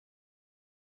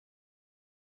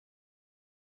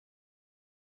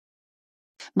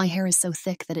 My hair is so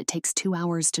thick that it takes 2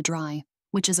 hours to dry,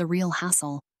 which is a real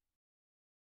hassle.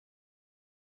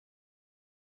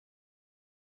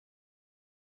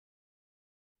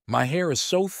 My hair is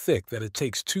so thick that it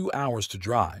takes 2 hours to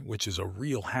dry, which is a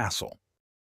real hassle.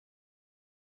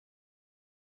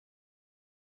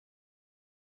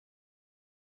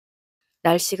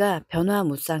 날씨가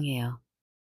변화무쌍해요.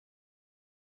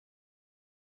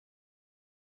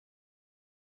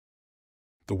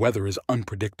 The weather is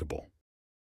unpredictable.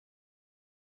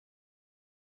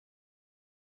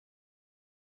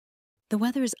 The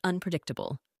weather is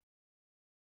unpredictable.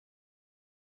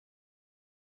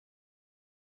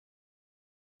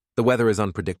 The weather is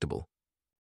unpredictable.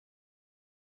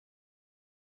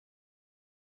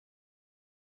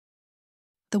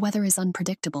 The weather is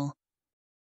unpredictable.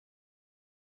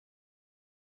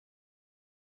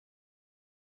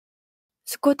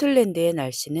 스코틀랜드의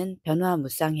날씨는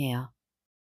변화무쌍해요.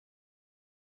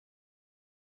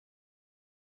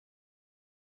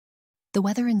 The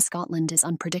weather in Scotland is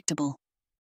unpredictable.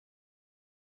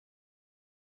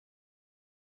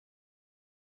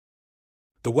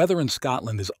 The weather in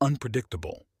Scotland is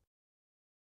unpredictable.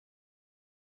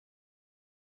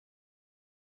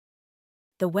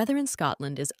 The weather in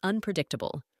Scotland is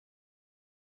unpredictable.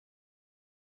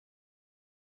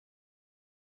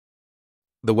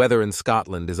 The weather in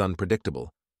Scotland is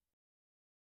unpredictable.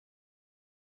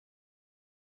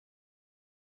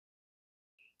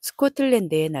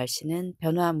 스코틀랜드의 날씨는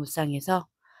변화무쌍해서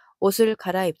옷을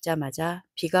갈아입자마자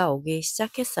비가 오기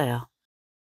시작했어요.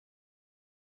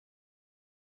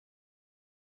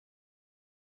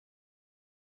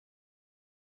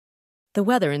 The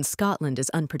weather in Scotland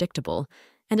is unpredictable,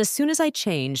 and as soon as I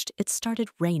changed, it started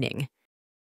raining.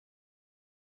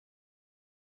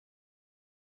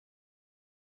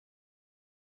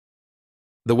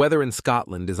 The weather in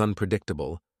Scotland is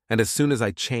unpredictable, and as soon as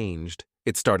I changed,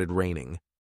 it started raining.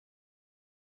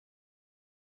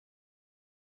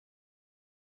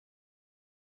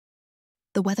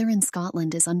 The weather in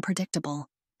Scotland is unpredictable,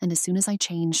 and as soon as I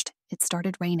changed, it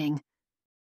started raining.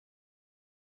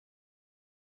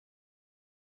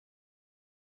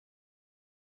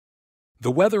 The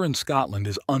weather in Scotland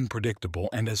is unpredictable,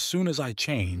 and as soon as I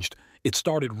changed, it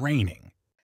started raining.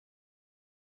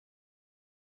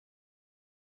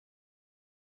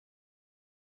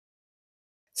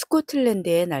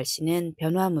 스코틀랜드의 날씨는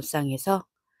변화무쌍해서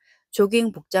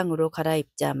조깅 복장으로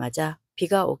갈아입자마자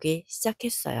비가 오기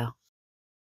시작했어요.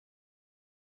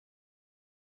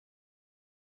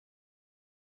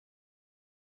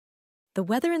 The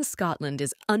weather in Scotland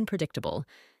is unpredictable,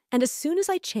 and as soon as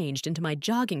I changed into my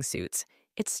jogging suits,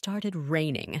 it started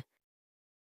raining.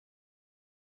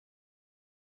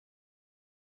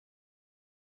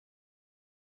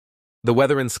 The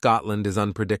weather in Scotland is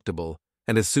unpredictable,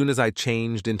 and as soon as I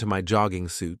changed into my jogging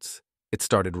suits, it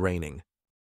started raining.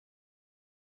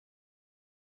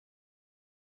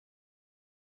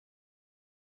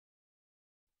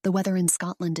 The weather in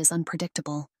Scotland is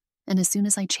unpredictable, and as soon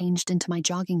as I changed into my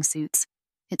jogging suits,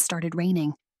 it started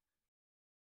raining.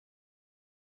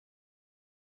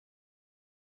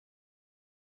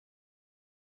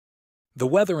 The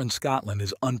weather in Scotland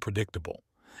is unpredictable,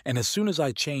 and as soon as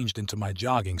I changed into my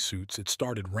jogging suits, it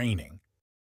started raining.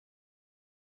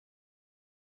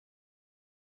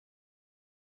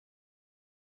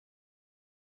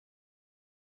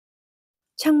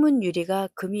 창문 유리가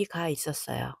금이 가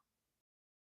있었어요.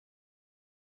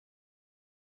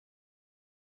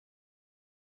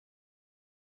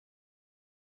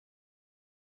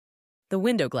 The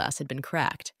window glass had been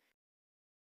cracked.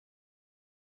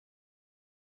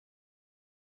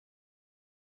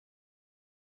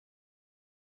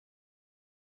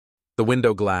 The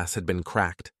window glass had been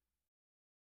cracked.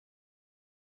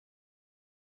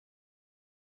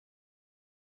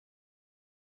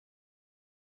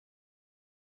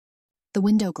 The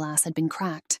window glass had been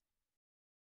cracked.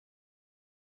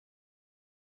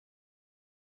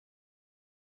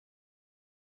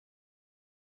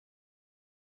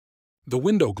 The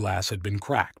window glass had been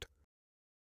cracked.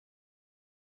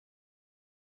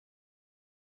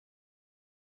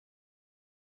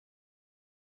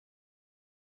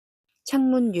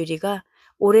 창문 유리가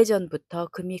오래전부터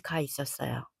금이 가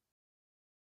있었어요.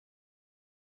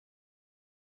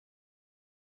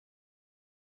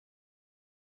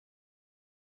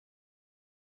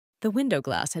 The window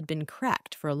glass had been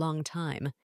cracked for a long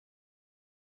time.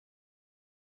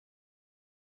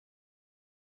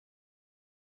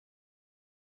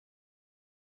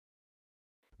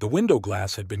 The window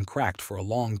glass had been cracked for a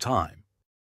long time.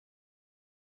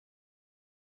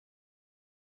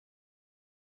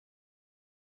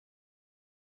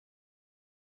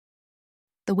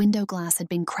 The window glass had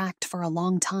been cracked for a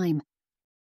long time.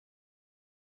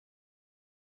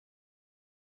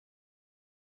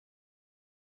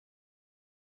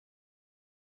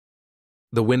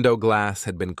 The window glass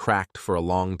had been cracked for a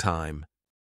long time.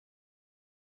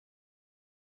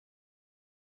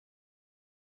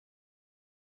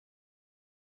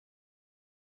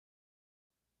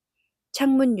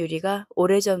 창문 유리가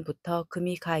오래전부터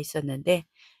금이 가 있었는데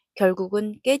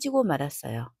결국은 깨지고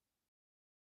말았어요.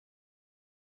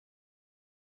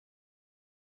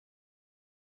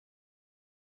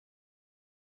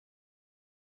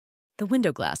 The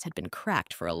window glass had been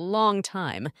cracked for a long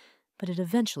time, but it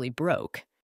eventually broke.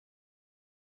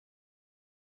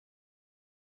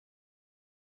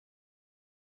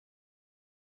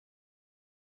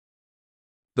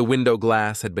 The window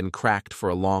glass had been cracked for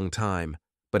a long time,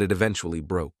 but it eventually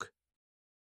broke.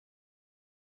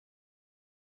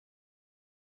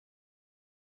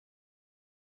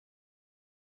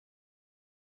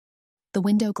 The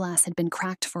window glass had been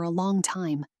cracked for a long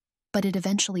time, but it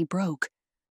eventually broke.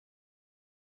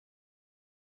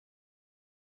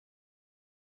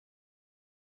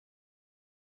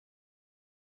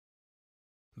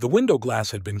 The window glass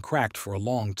had been cracked for a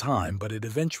long time, but it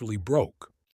eventually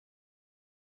broke.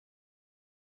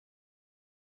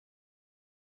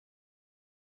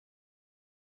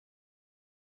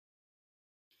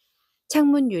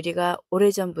 창문 유리가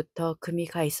오래전부터 금이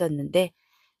가 있었는데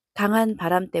강한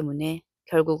바람 때문에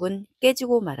결국은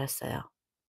깨지고 말았어요.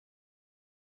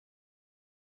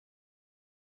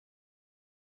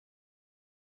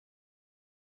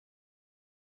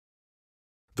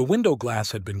 The window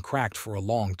glass had been cracked for a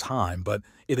long time, but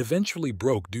it eventually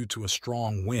broke due to a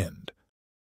strong wind.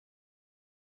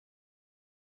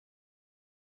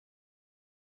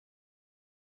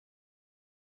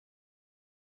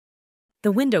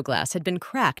 The window glass had been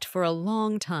cracked for a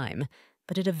long time,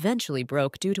 but it eventually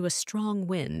broke due to a strong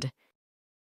wind.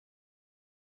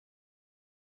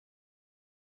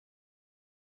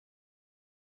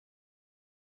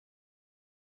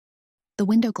 The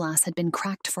window glass had been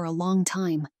cracked for a long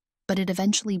time, but it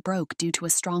eventually broke due to a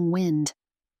strong wind.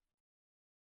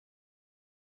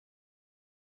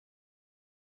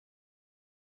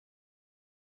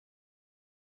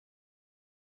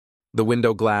 The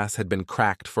window glass had been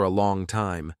cracked for a long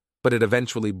time, but it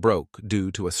eventually broke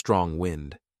due to a strong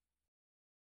wind.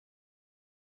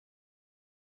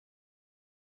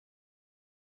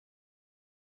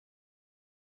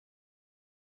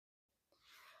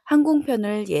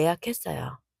 항공편을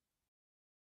예약했어요.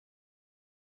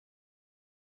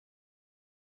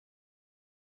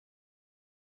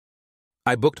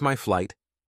 I booked my flight.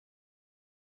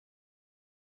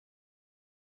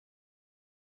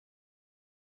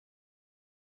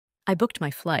 I booked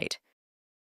my flight.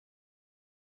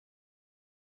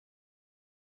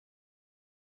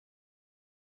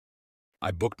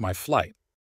 I booked my flight.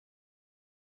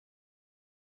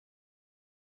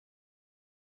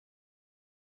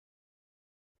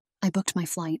 I booked my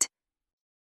flight.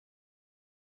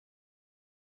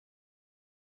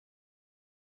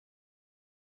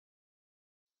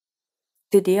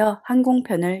 드디어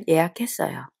항공편을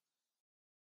예약했어요.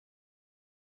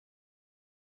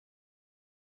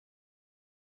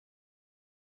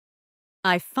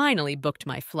 I finally booked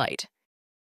my flight.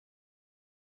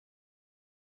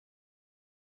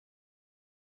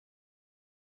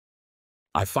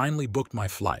 I finally booked my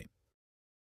flight.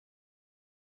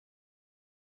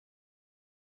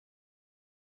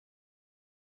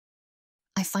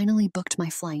 I finally booked my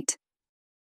flight.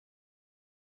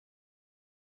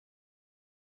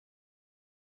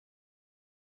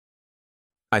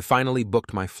 I finally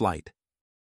booked my flight.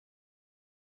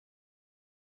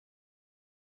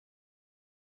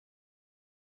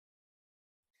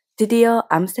 드디어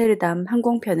암스테르담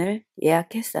항공편을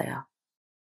예약했어요.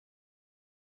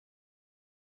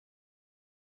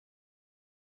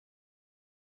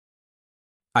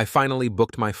 I finally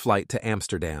booked my flight to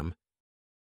Amsterdam.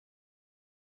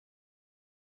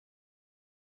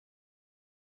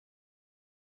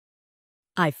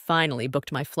 I finally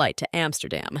booked my flight to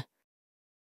Amsterdam.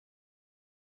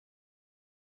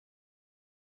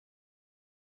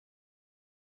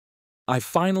 I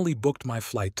finally booked my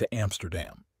flight to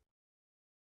Amsterdam.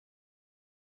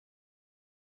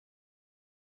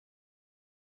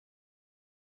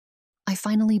 I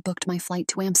finally booked my flight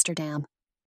to Amsterdam.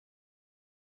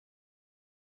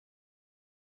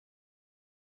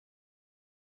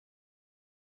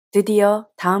 드디어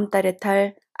다음 달에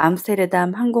탈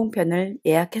암스테르담 항공편을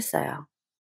예약했어요.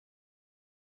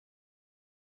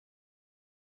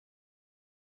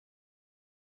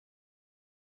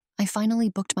 I finally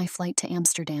booked my flight to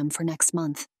Amsterdam for next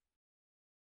month.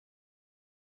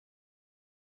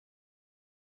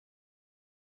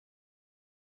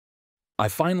 I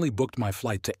finally booked my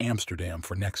flight to Amsterdam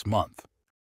for next month.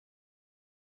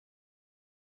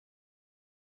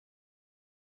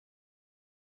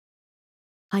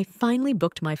 I finally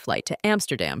booked my flight to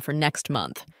Amsterdam for next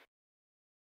month.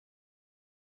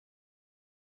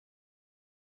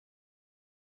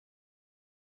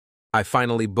 I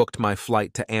finally booked my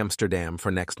flight to Amsterdam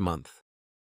for next month.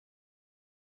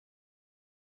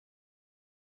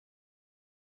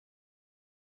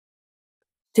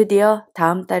 드디어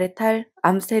다음 달에 탈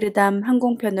암스테르담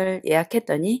항공편을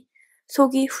예약했더니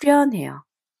속이 후련해요.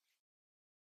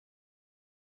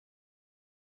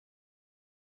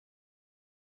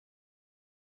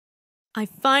 I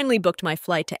finally booked my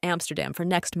flight to Amsterdam for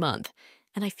next month,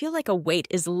 and I feel like a weight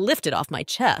is lifted off my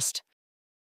chest.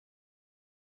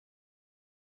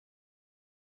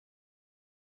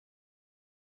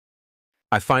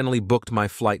 I finally booked my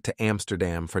flight to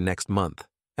Amsterdam for next month,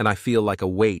 and I feel like a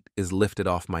weight is lifted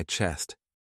off my chest.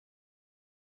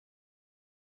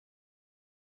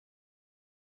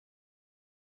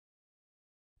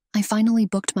 I finally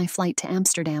booked my flight to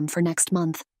Amsterdam for next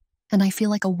month, and I feel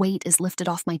like a weight is lifted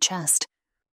off my chest.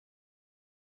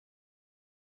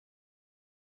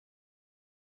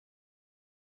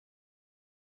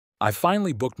 I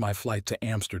finally booked my flight to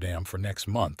Amsterdam for next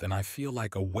month, and I feel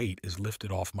like a weight is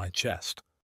lifted off my chest.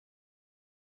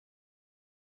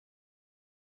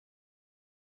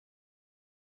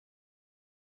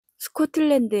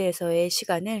 스코틀랜드에서의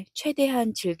시간을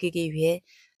최대한 즐기기 위해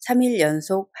 3일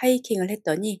연속 하이킹을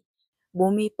했더니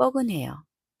몸이 뻐근해요.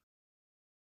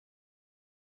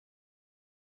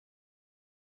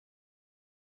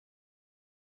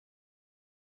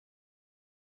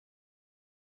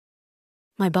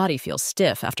 My body feels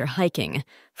stiff after hiking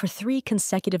for 3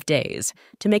 consecutive days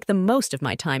to make the most of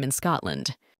my time in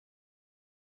Scotland.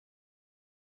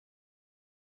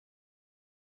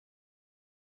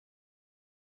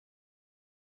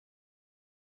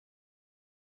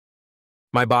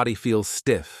 My body feels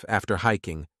stiff after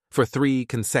hiking for 3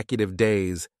 consecutive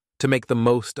days to make the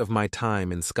most of my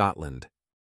time in Scotland.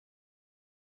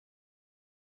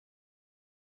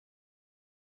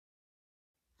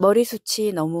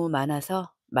 머리숱이 너무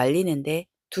많아서 말리는데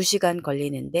 2시간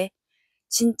걸리는데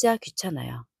진짜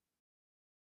귀찮아요.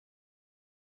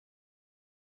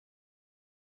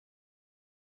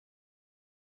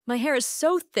 My hair is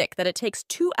so thick that it takes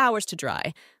 2 hours to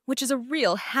dry, which is a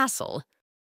real hassle.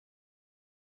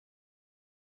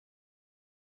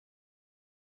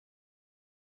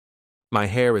 My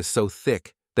hair is so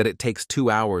thick that it takes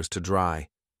 2 hours to dry,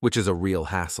 which is a real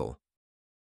hassle.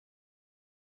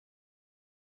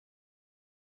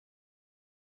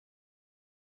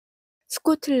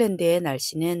 스코틀랜드의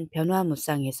날씨는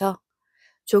변화무쌍해서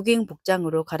조깅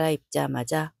복장으로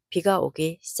갈아입자마자 비가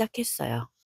오기 시작했어요.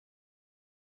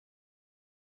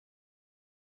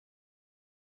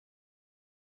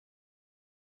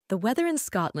 The weather in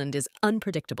Scotland is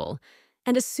unpredictable,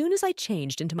 and as soon as I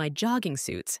changed into my jogging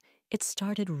suits, it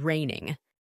started raining.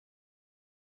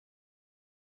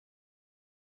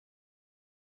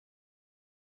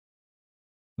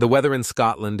 The weather in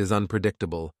Scotland is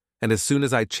unpredictable, and as soon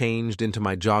as I changed into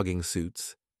my jogging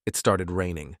suits, it started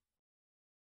raining.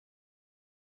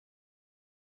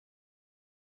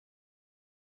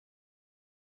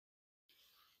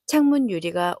 창문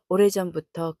유리가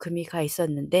오래전부터 금이 가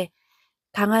있었는데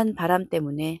강한 바람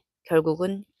때문에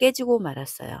결국은 깨지고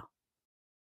말았어요.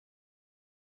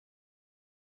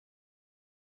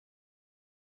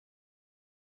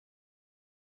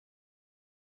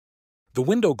 The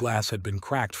window glass had been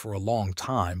cracked for a long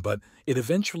time, but it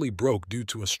eventually broke due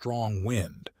to a strong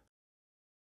wind.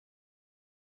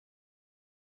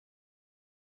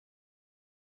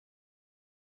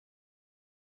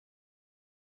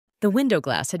 The window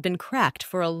glass had been cracked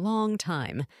for a long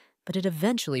time, but it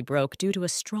eventually broke due to a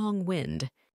strong wind.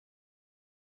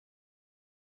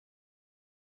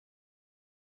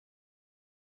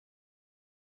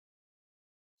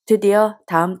 드디어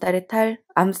다음 달에 탈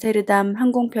암스테르담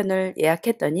항공편을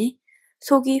예약했더니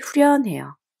속이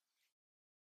후련해요.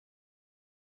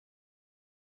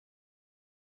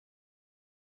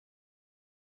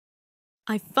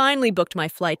 I finally booked my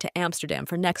flight to Amsterdam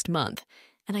for next month,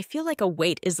 and I feel like a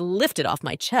weight is lifted off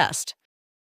my chest.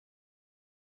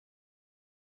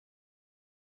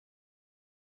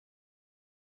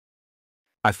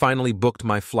 I finally booked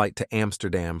my flight to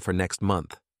Amsterdam for next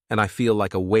month, and I feel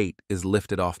like a weight is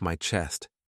lifted off my chest.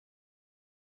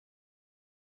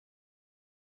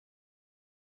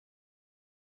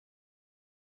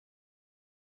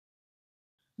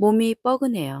 몸이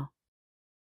뻐근해요.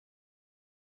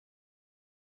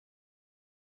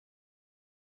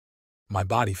 My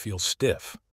body feels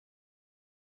stiff.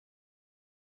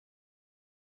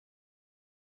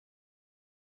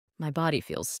 My body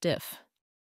feels stiff.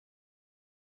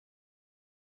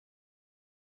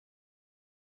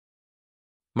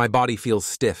 My body feels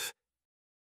stiff.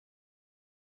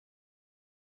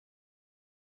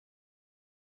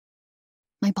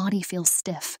 My body feels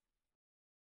stiff.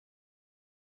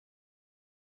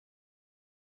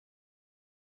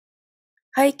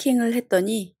 하이킹을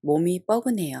했더니 몸이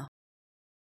뻐근해요.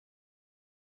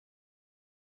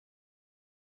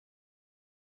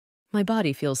 My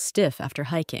body feels stiff after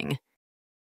hiking.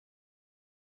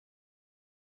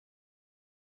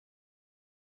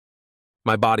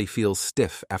 My body feels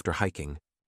stiff after hiking.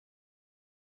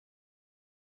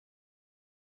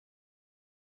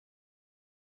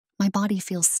 My body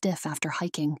feels stiff after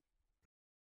hiking.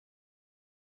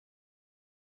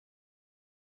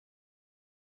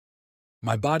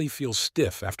 My body feels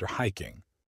stiff after hiking.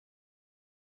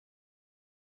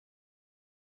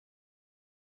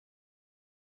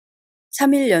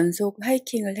 3일 연속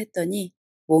하이킹을 했더니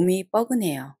몸이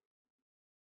뻐근해요.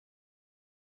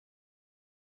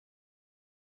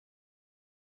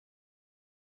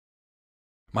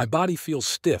 My body feels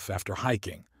stiff after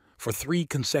hiking for 3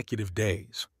 consecutive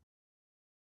days.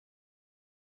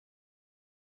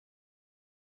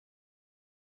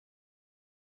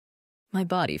 My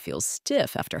body feels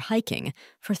stiff after hiking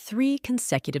for 3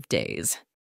 consecutive days.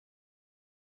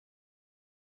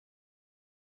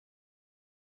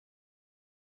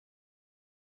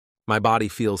 My body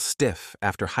feels stiff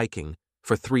after hiking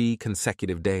for 3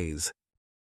 consecutive days.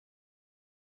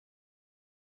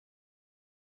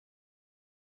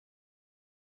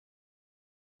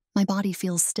 My body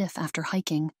feels stiff after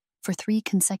hiking for 3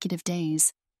 consecutive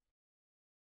days.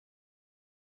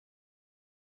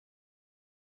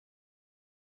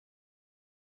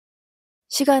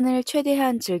 시간을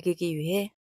최대한 즐기기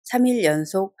위해 3일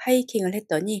연속 하이킹을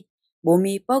했더니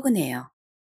몸이 뻐근해요.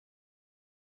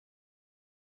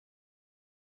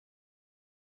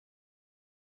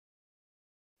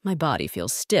 My body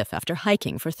feels stiff after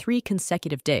hiking for 3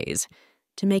 consecutive days.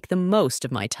 To make the most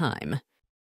of my time.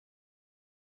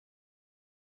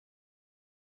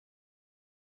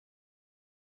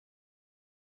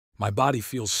 My body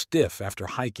feels stiff after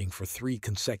hiking for 3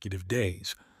 consecutive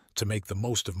days to make the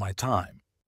most of my time.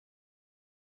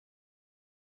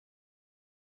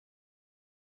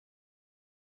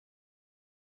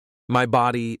 My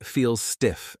body feels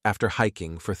stiff after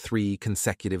hiking for 3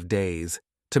 consecutive days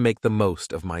to make the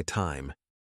most of my time.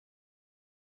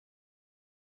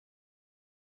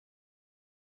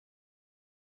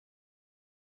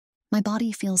 My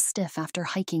body feels stiff after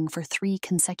hiking for 3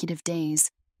 consecutive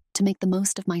days. To make the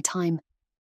most of my time.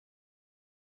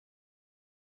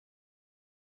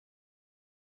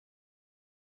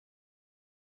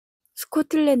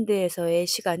 스코틀랜드에서의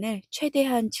시간을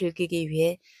최대한 즐기기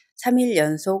위해 3일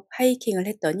연속 하이킹을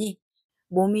했더니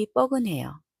몸이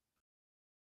뻐근해요.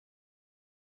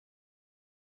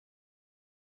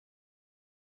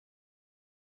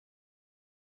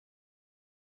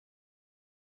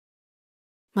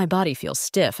 My body feels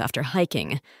stiff after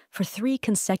hiking for 3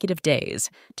 consecutive days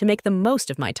to make the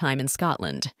most of my time in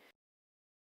Scotland.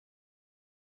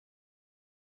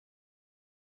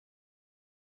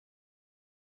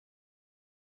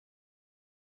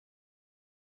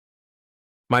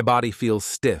 My body feels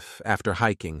stiff after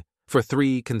hiking for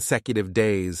 3 consecutive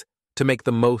days to make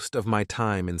the most of my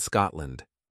time in Scotland.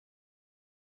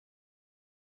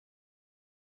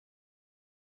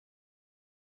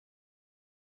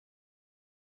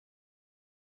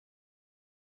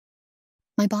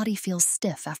 My body feels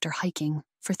stiff after hiking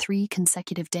for 3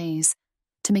 consecutive days.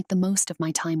 To make the most of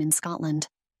my time in Scotland.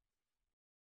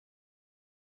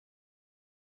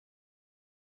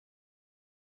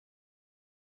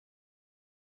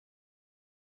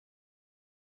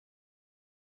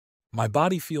 My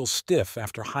body feels stiff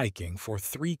after hiking for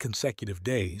 3 consecutive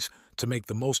days to make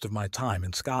the most of my time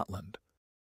in Scotland.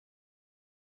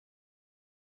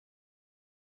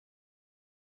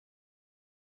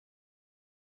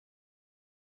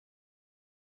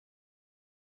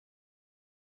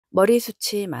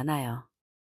 머리숱이 많아요.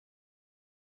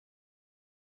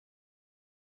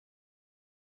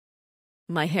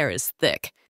 My hair is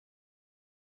thick.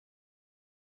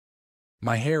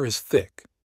 My hair is thick.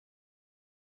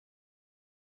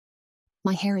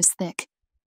 My hair is thick.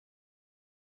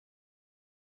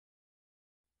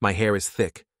 My hair is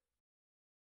thick.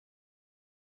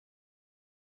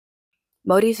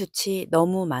 머리숱이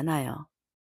너무 많아요.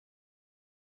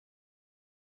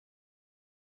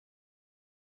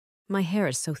 My hair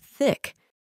is so thick.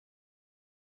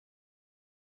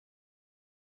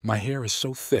 My hair is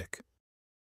so thick.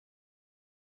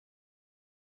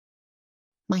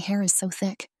 My hair is so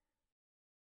thick.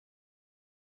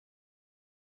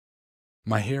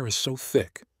 My hair is so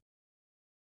thick.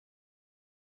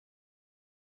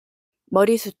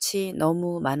 머리숱이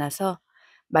너무 많아서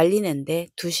말리는데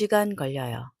 2시간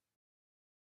걸려요.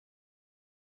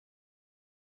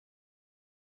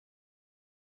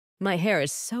 My hair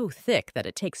is so thick that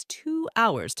it takes 2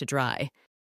 hours to dry.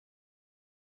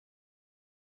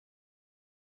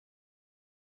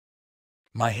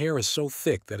 My hair is so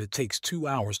thick that it takes 2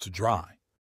 hours to dry.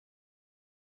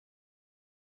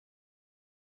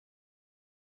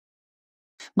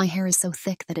 My hair is so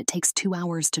thick that it takes 2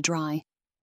 hours to dry.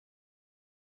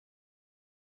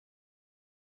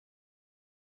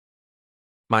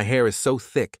 My hair is so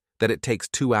thick that it takes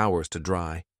 2 hours to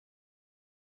dry.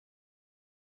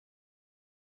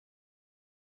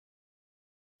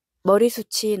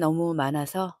 머리숱이 너무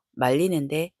많아서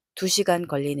말리는데 2시간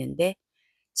걸리는데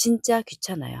진짜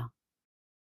귀찮아요.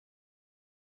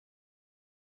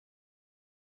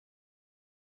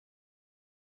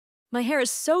 My hair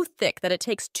is so thick that it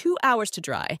takes 2 hours to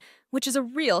dry, which is a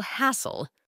real hassle.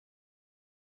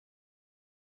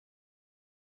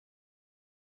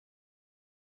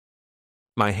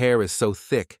 My hair is so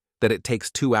thick that it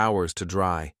takes 2 hours to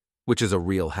dry, which is a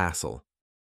real hassle.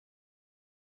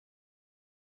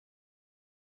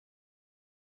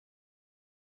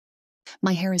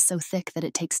 My hair is so thick that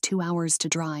it takes 2 hours to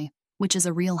dry, which is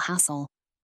a real hassle.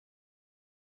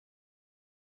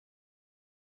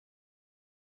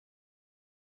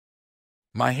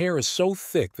 My hair is so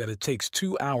thick that it takes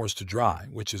 2 hours to dry,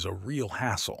 which is a real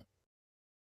hassle.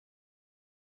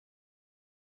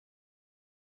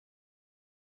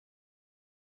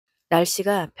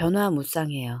 날씨가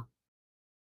변화무쌍해요.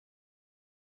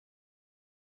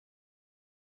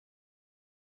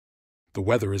 The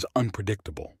weather is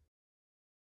unpredictable.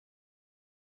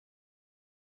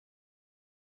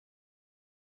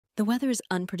 The weather is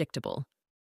unpredictable.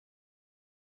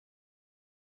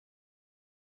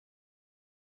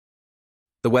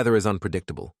 The weather is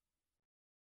unpredictable.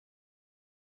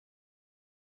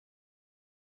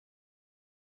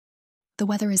 The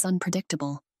weather is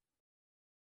unpredictable.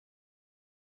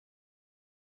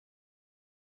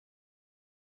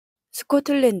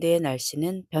 스코틀랜드의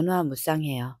날씨는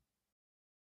변화무쌍해요.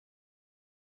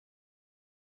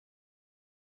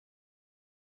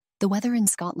 The weather in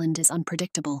Scotland is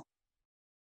unpredictable.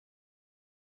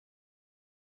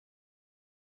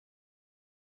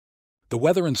 The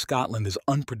weather in Scotland is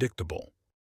unpredictable.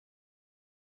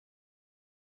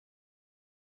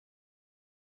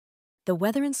 The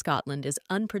weather in Scotland is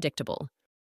unpredictable.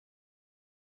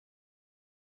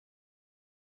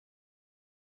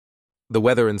 The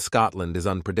weather in Scotland is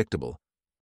unpredictable.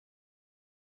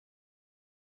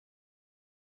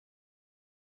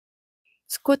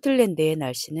 스코틀랜드의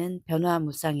날씨는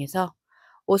변화무쌍해서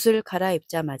옷을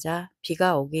갈아입자마자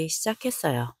비가 오기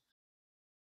시작했어요.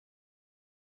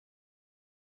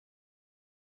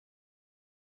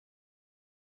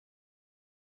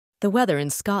 The weather in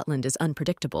Scotland is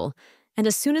unpredictable, and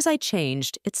as soon as I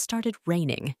changed, it started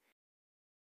raining.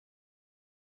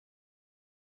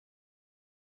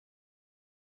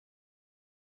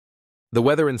 The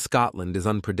weather in Scotland is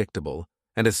unpredictable,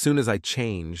 and as soon as I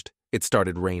changed, it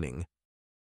started raining.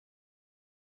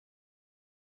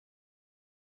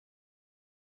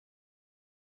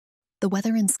 The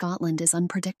weather in Scotland is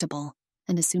unpredictable,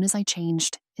 and as soon as I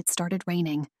changed, it started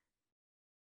raining.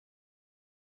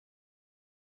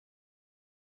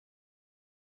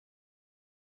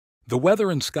 The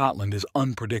weather in Scotland is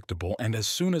unpredictable, and as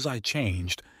soon as I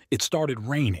changed, it started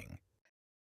raining.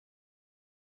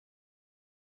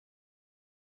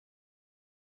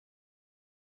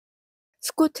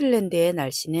 스코틀랜드의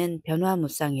날씨는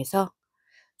변화무쌍해서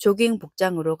조깅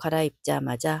복장으로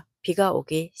갈아입자마자 비가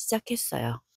오기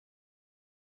시작했어요.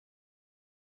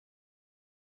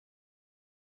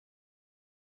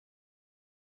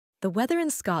 The weather in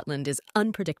Scotland is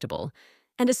unpredictable,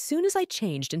 and as soon as I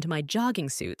changed into my jogging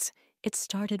suits, it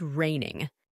started raining.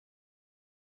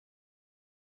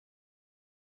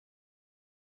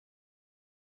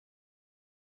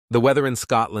 The weather in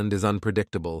Scotland is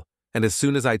unpredictable, and as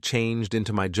soon as I changed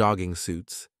into my jogging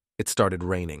suits, it started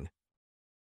raining.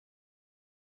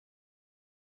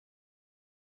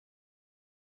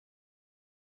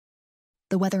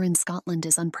 The weather in Scotland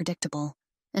is unpredictable,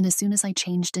 and as soon as I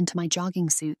changed into my jogging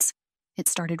suits, it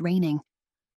started raining.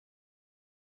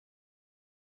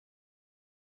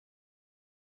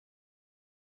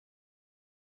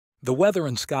 The weather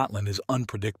in Scotland is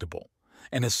unpredictable,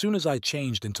 and as soon as I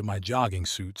changed into my jogging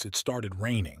suits, it started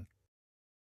raining.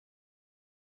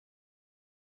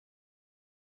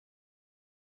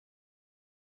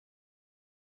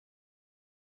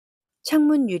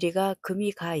 창문 유리가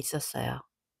금이 가 있었어요.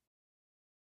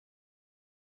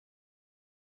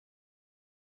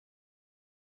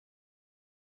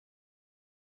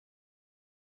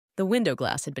 The window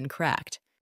glass had been cracked.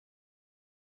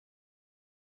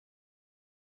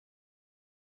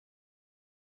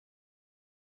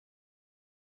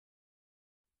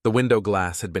 The window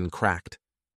glass had been cracked.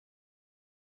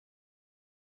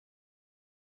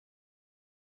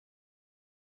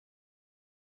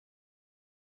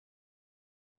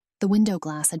 The window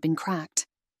glass had been cracked.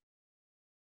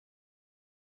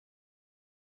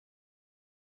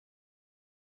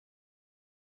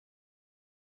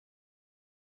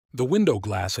 The window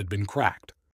glass had been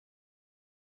cracked.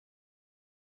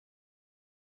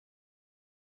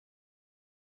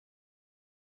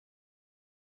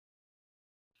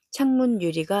 창문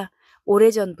유리가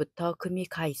오래전부터 금이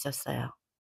가 있었어요.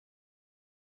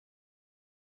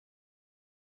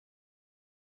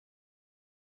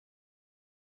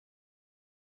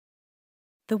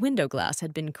 The window glass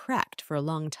had been cracked for a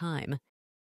long time.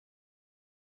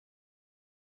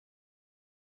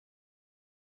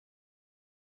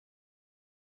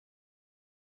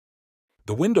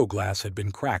 The window glass had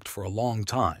been cracked for a long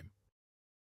time.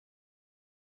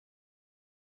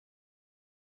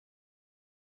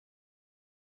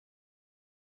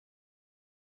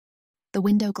 The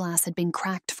window glass had been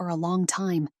cracked for a long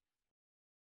time.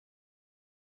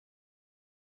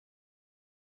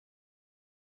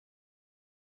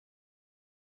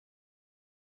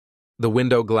 The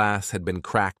window glass had been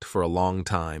cracked for a long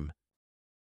time.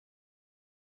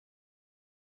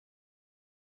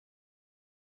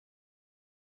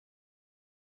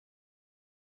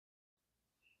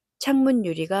 창문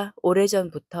유리가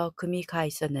오래전부터 금이 가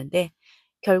있었는데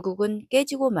결국은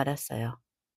깨지고 말았어요.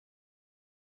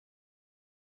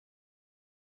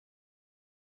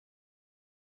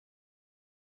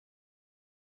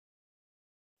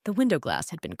 The window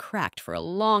glass had been cracked for a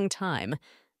long time,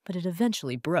 but it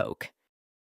eventually broke.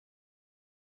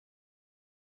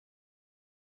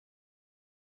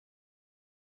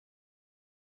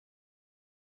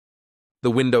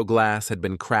 The window glass had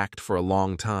been cracked for a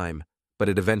long time, but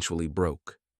it eventually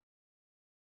broke.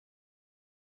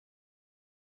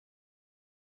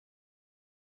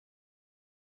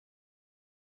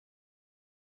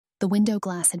 The window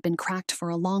glass had been cracked for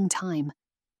a long time,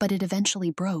 but it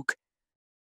eventually broke.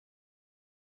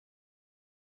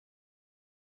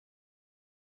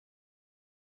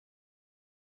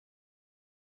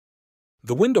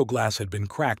 The window glass had been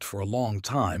cracked for a long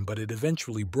time, but it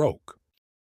eventually broke.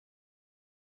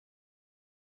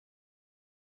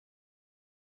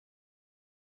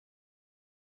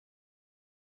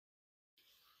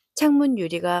 창문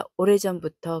유리가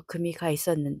오래전부터 금이 가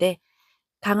있었는데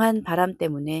강한 바람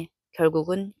때문에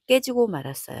결국은 깨지고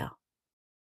말았어요.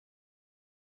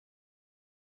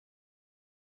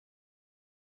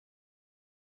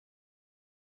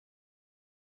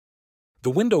 The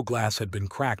window glass had been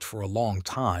cracked for a long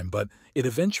time, but it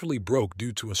eventually broke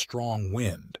due to a strong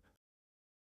wind.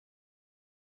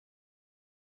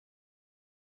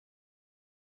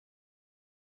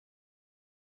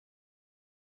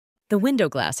 The window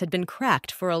glass had been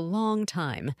cracked for a long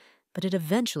time, but it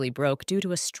eventually broke due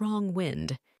to a strong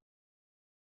wind.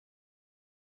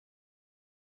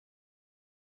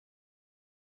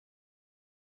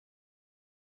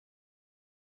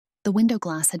 The window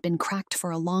glass had been cracked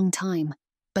for a long time,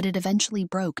 but it eventually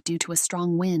broke due to a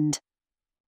strong wind.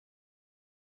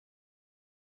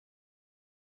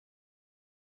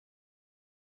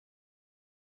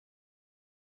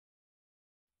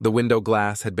 The window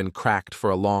glass had been cracked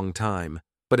for a long time,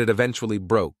 but it eventually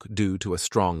broke due to a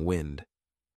strong wind.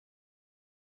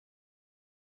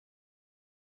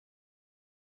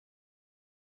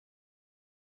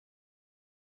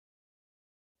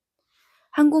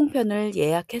 항공편을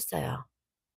예약했어요.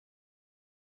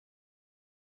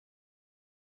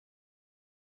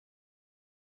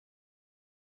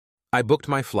 I booked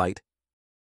my flight.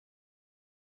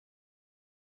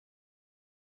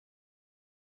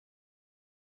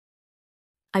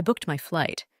 I booked my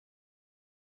flight.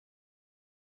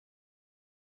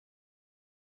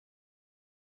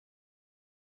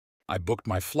 I booked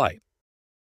my flight.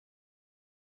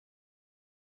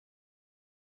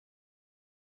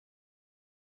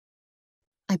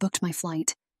 I booked my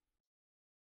flight.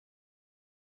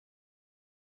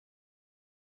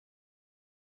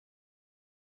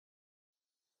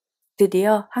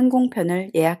 드디어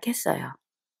항공편을 예약했어요.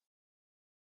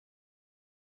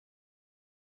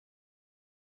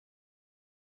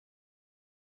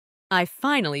 I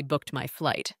finally booked my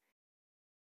flight.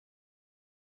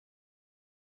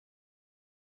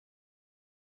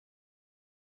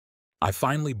 I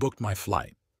finally booked my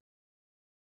flight.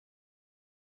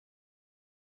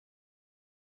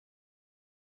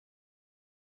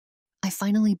 I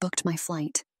finally booked my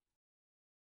flight.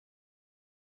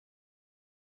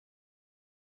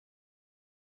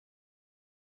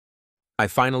 I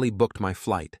finally booked my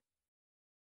flight.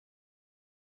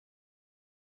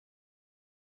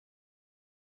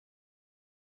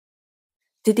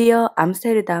 드디어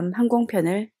암스테르담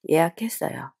항공편을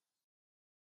예약했어요.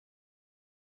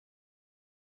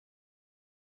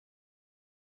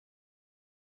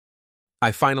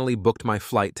 I finally booked my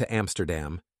flight to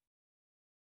Amsterdam.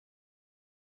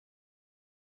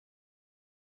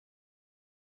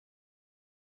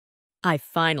 I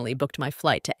finally booked my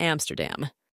flight to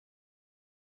Amsterdam.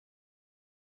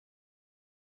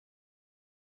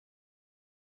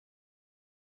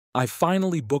 I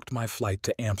finally booked my flight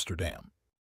to Amsterdam.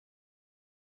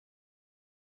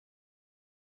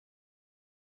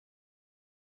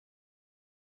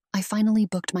 I finally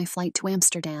booked my flight to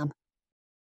Amsterdam.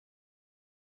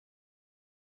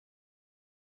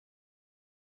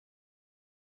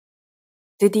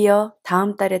 드디어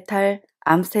다음 달에 탈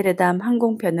암스테르담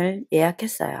항공편을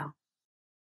예약했어요.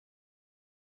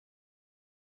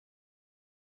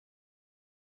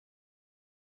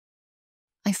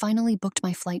 I finally booked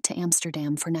my flight to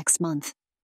Amsterdam for next month.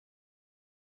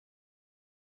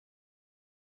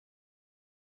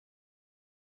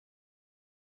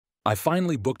 I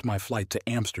finally booked my flight to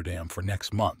Amsterdam for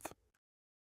next month.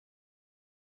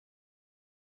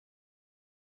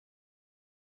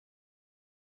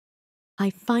 I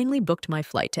finally booked my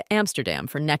flight to Amsterdam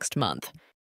for next month.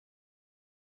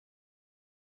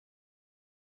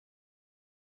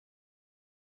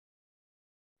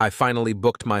 I finally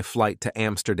booked my flight to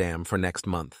Amsterdam for next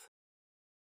month.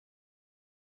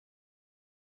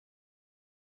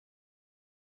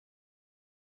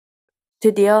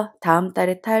 드디어 다음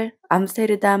달에 탈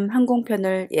암스테르담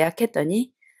항공편을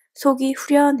예약했더니 속이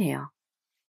후련해요.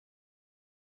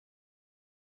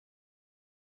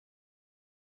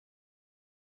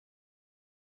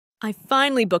 I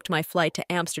finally booked my flight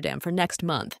to Amsterdam for next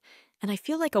month, and I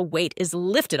feel like a weight is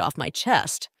lifted off my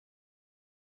chest.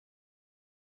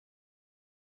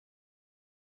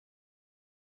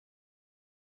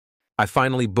 I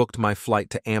finally booked my flight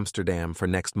to Amsterdam for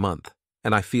next month,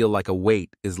 and I feel like a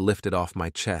weight is lifted off my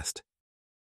chest.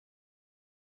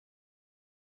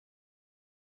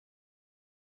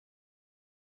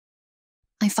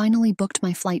 I finally booked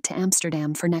my flight to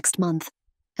Amsterdam for next month,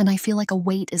 and I feel like a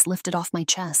weight is lifted off my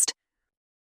chest.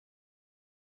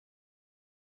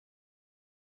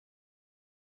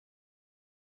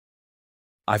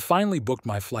 I finally booked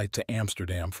my flight to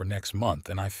Amsterdam for next month,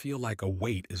 and I feel like a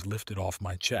weight is lifted off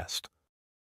my chest.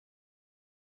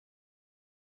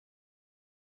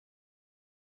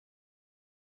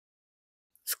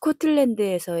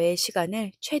 스코틀랜드에서의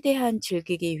시간을 최대한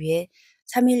즐기기 위해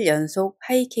 3일 연속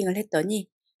하이킹을 했더니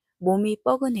몸이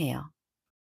뻐근해요.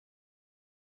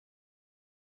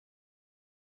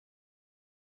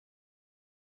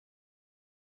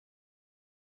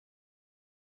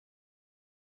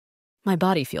 My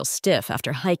body feels stiff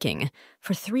after hiking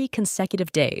for 3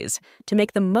 consecutive days to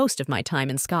make the most of my time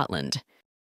in Scotland.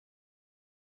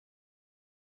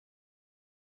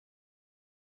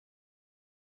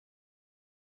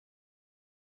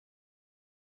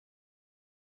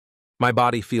 My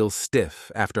body feels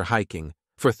stiff after hiking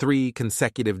for 3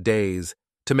 consecutive days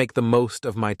to make the most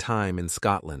of my time in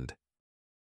Scotland.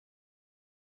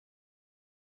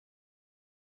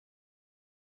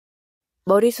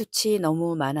 머리숱이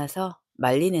너무 많아서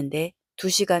말리는데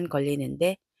 2시간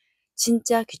걸리는데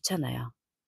진짜 귀찮아요.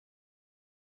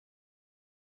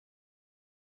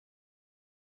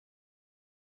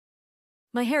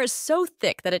 My hair is so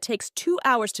thick that it takes 2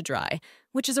 hours to dry,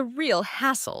 which is a real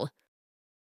hassle.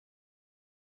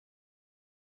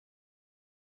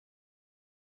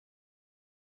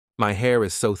 My hair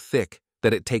is so thick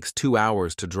that it takes 2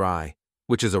 hours to dry,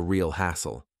 which is a real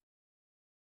hassle.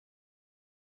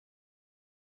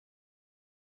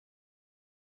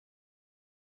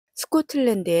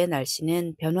 스코틀랜드의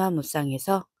날씨는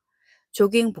변화무쌍해서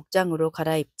조깅 복장으로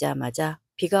갈아입자마자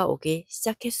비가 오기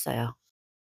시작했어요.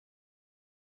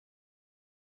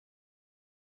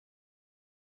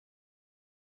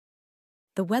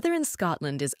 The weather in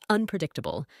Scotland is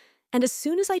unpredictable, and as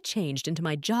soon as I changed into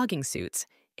my jogging suits,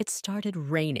 it started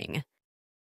raining.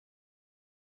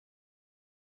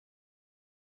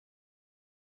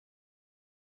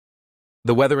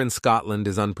 The weather in Scotland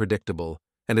is unpredictable,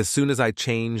 and as soon as I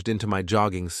changed into my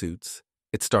jogging suits,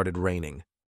 it started raining.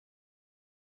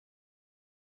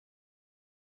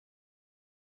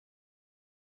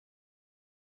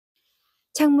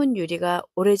 창문 유리가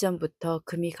오래전부터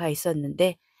금이 가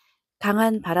있었는데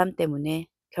강한 바람 때문에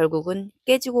결국은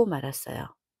깨지고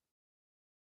말았어요.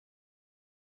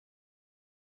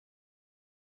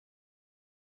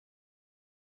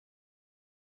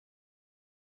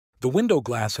 The window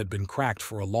glass had been cracked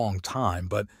for a long time,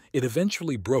 but it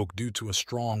eventually broke due to a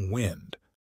strong wind.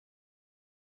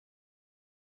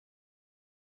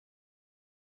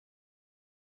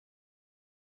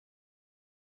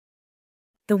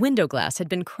 The window glass had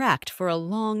been cracked for a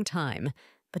long time,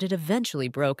 but it eventually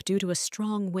broke due to a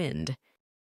strong wind.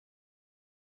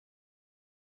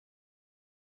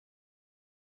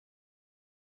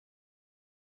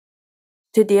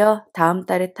 드디어 다음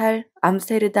달에 탈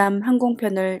암스테르담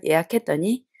항공편을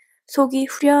예약했더니 속이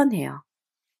후련해요.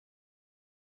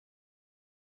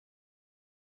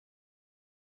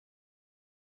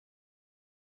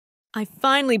 I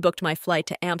finally booked my flight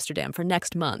to Amsterdam for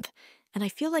next month, and I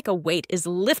feel like a weight is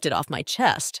lifted off my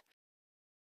chest.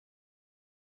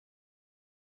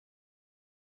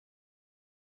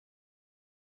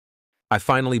 I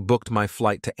finally booked my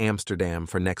flight to Amsterdam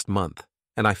for next month,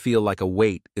 and I feel like a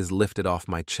weight is lifted off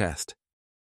my chest.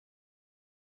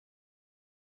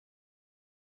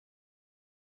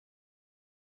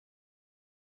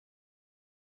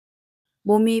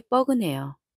 몸이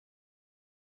뻐근해요.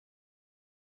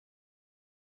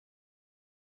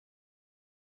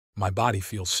 My body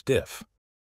feels stiff.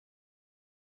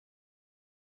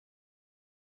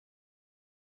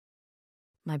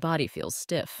 My body feels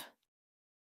stiff.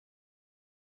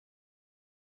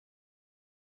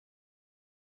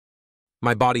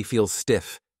 My body feels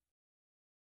stiff.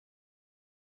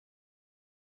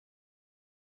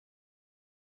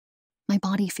 My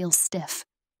body feels stiff.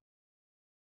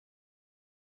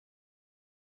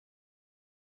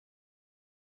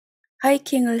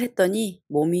 하이킹을 했더니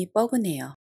몸이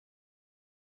뻐근해요.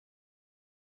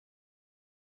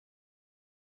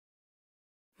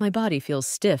 My body feels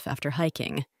stiff after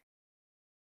hiking.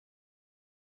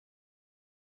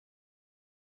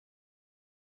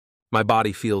 My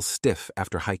body feels stiff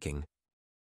after hiking.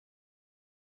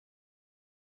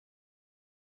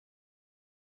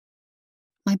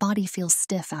 My body feels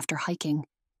stiff after hiking.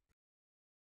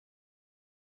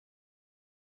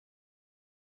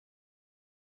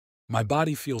 My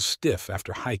body feels stiff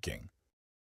after hiking.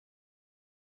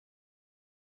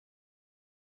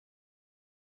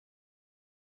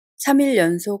 3일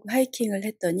연속 하이킹을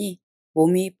했더니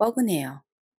몸이 뻐근해요.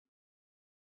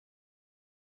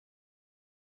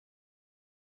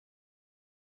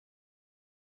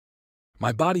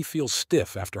 My body feels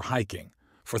stiff after hiking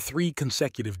for 3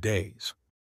 consecutive days.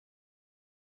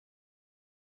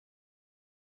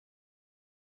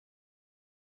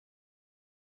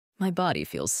 My body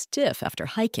feels stiff after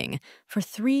hiking for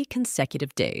 3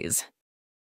 consecutive days.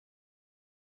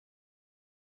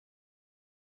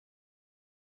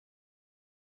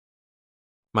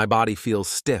 My body feels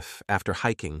stiff after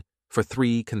hiking for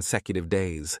 3 consecutive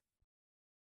days.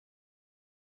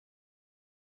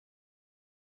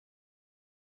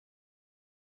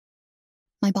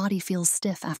 My body feels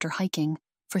stiff after hiking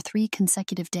for 3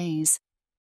 consecutive days.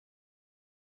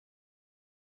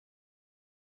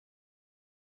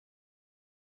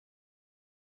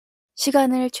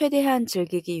 시간을 최대한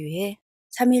즐기기 위해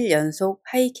 3일 연속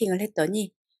하이킹을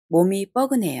했더니 몸이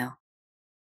뻐근해요.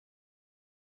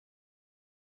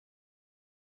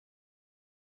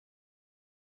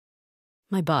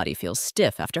 My body feels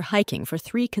stiff after hiking for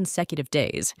 3 consecutive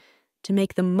days to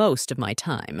make the most of my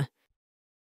time.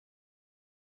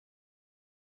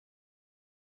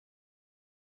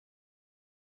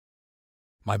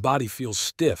 My body feels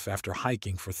stiff after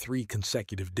hiking for 3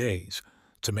 consecutive days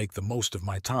to make the most of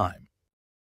my time.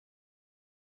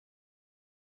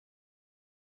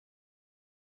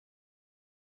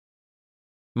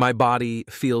 My body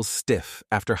feels stiff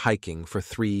after hiking for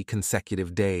 3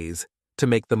 consecutive days to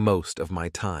make the most of my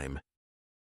time.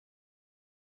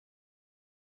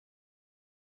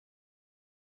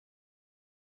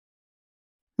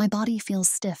 My body feels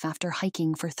stiff after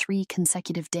hiking for 3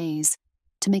 consecutive days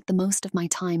to make the most of my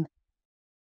time.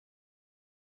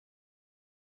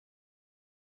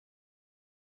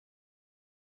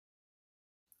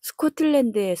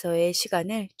 스코틀랜드에서의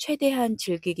시간을 최대한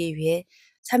즐기기 위해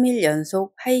 3일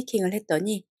연속 하이킹을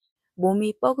했더니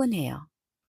몸이 뻐근해요.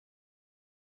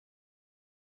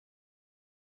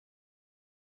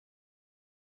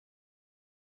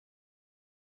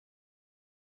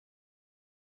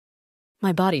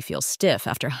 My body feels stiff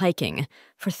after hiking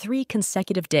for 3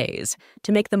 consecutive days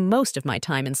to make the most of my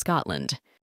time in Scotland.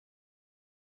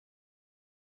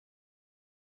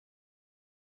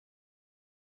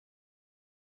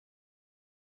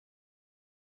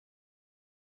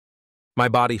 My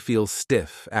body feels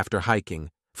stiff after hiking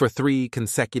for 3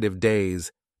 consecutive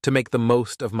days to make the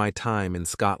most of my time in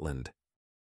Scotland.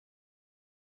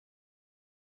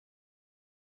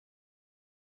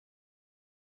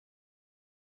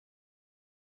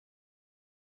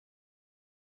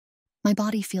 My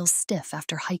body feels stiff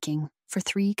after hiking for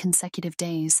 3 consecutive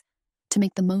days to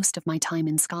make the most of my time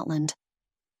in Scotland.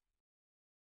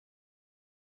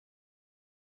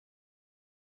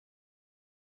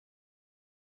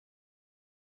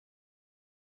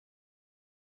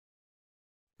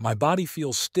 My body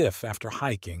feels stiff after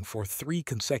hiking for 3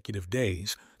 consecutive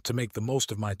days to make the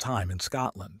most of my time in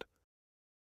Scotland.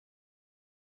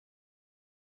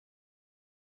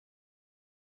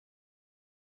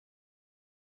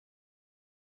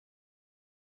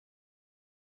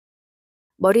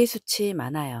 머리숱이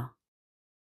많아요.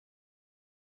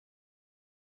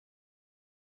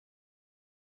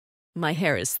 My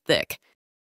hair is thick.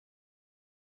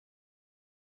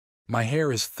 My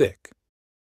hair is thick.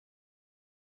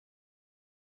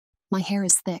 My hair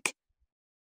is thick.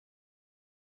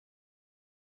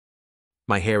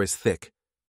 My hair is thick.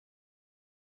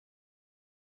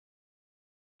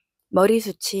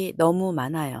 머리숱이 너무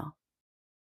많아요.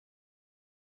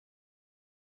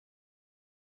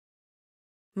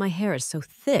 My hair is so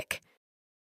thick.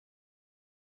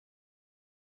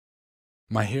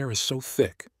 My hair is so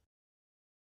thick.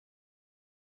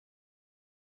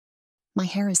 My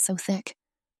hair is so thick.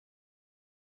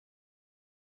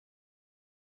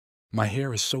 My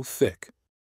hair is so thick.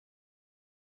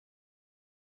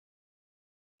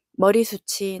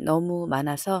 머리숱이 너무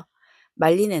많아서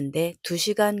말리는데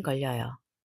 2시간 걸려요.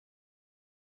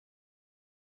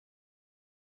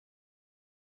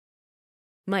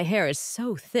 My hair is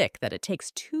so thick that it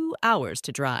takes 2 hours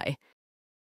to dry.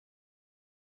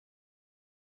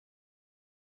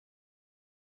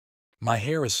 My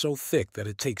hair is so thick that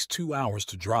it takes 2 hours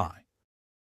to dry.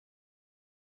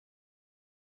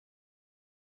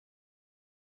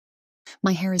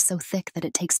 My hair is so thick that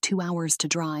it takes 2 hours to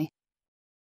dry.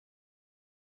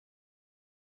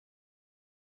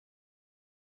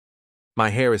 My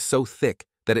hair is so thick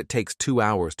that it takes 2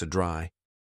 hours to dry.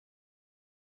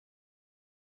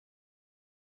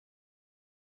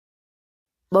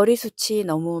 머리숱이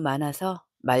너무 많아서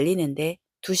말리는데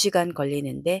 2시간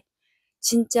걸리는데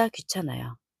진짜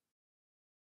귀찮아요.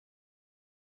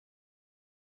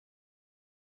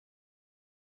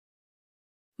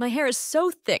 My hair is so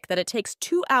thick that it takes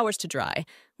 2 hours to dry,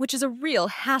 which is a real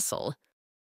hassle.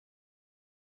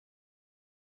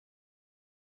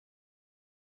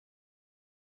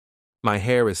 My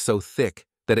hair is so thick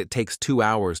that it takes 2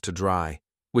 hours to dry,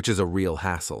 which is a real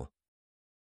hassle.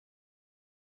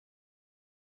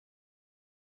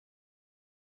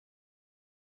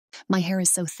 My hair is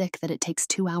so thick that it takes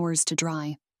 2 hours to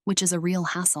dry, which is a real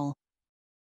hassle.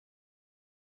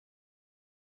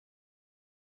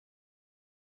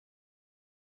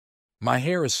 My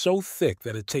hair is so thick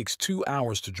that it takes 2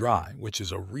 hours to dry, which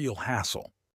is a real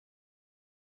hassle.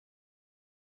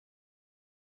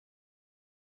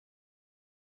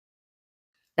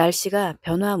 날씨가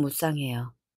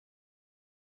변화무쌍해요.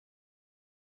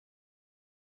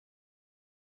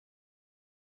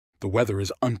 The weather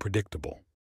is unpredictable.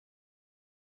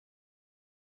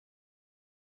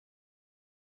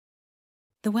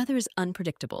 The weather is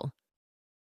unpredictable.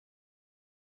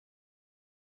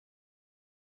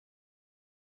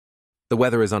 The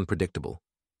weather is unpredictable.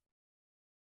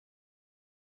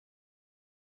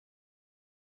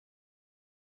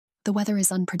 The weather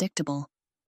is unpredictable.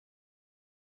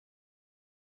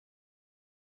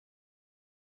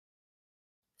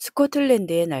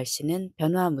 스코틀랜드의 날씨는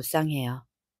변화무쌍해요.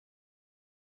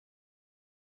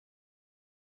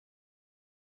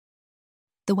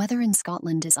 The weather in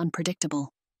Scotland is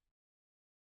unpredictable.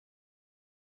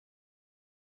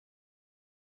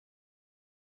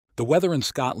 The weather in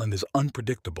Scotland is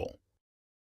unpredictable.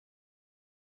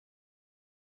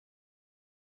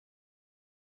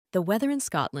 The weather in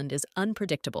Scotland is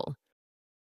unpredictable.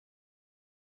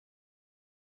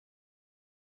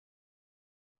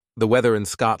 The weather in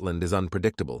Scotland is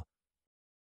unpredictable.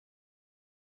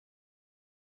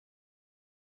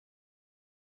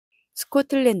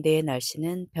 스코틀랜드의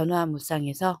날씨는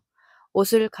변화무쌍해서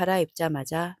옷을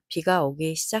갈아입자마자 비가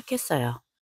오기 시작했어요.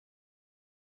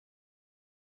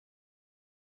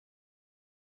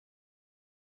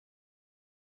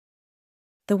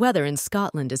 The weather in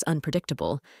Scotland is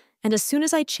unpredictable, and as soon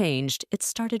as I changed, it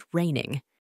started raining.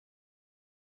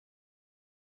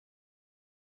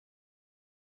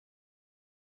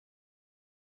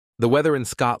 The weather in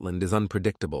Scotland is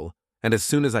unpredictable, and as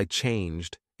soon as I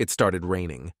changed, it started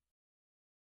raining.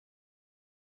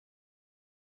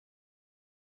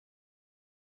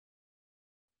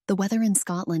 The weather in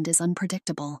Scotland is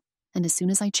unpredictable, and as soon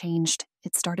as I changed,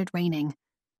 it started raining.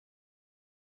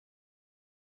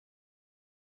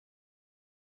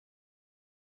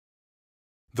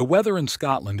 The weather in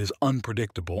Scotland is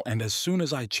unpredictable, and as soon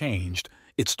as I changed,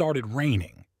 it started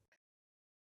raining.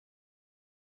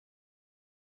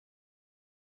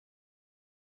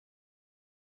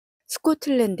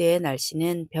 스코틀랜드의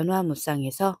날씨는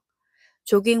변화무쌍해서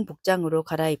조깅 복장으로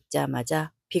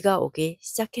갈아입자마자 비가 오기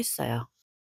시작했어요.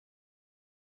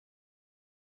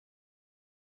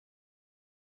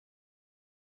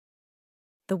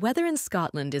 The weather in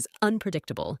Scotland is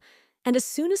unpredictable, and as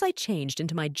soon as I changed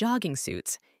into my jogging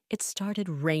suits, it started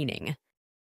raining.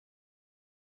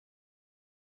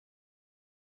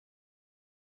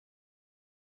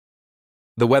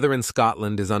 The weather in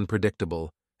Scotland is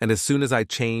unpredictable, and as soon as I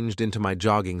changed into my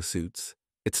jogging suits,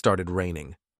 it started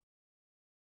raining.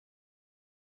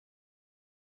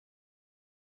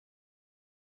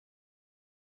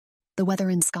 The weather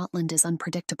in Scotland is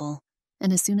unpredictable,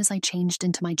 and as soon as I changed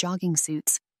into my jogging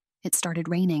suits, it started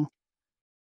raining.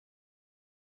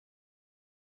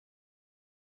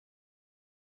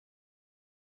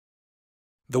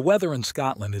 The weather in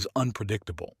Scotland is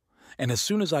unpredictable, and as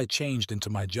soon as I changed into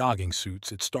my jogging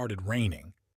suits, it started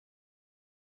raining.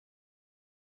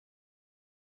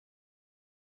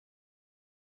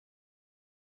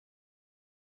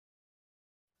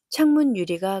 창문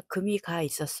유리가 금이 가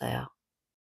있었어요.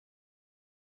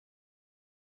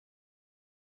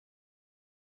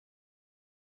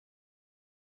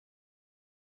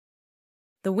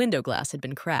 The window glass had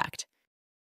been cracked.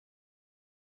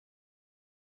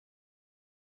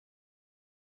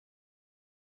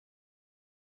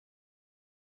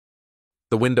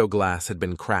 The window glass had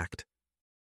been cracked.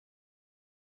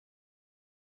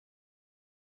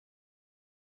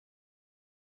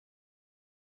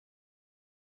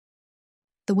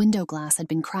 The window glass had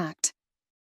been cracked.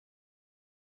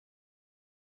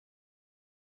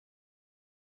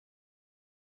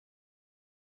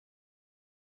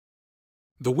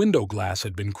 The window glass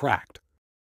had been cracked.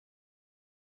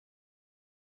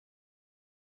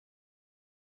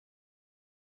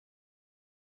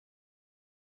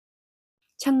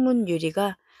 창문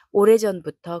유리가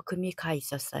오래전부터 금이 가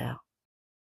있었어요.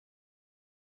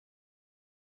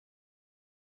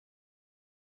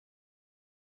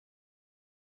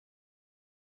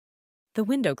 The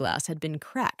window glass had been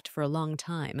cracked for a long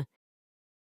time.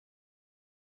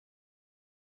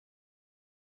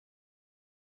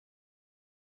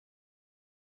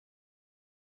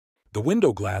 The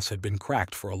window glass had been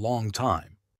cracked for a long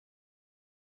time.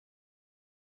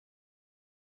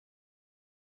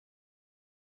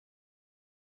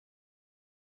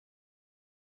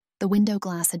 The window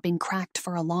glass had been cracked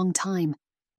for a long time.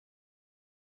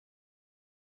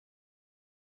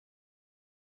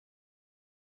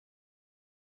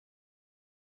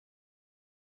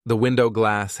 The window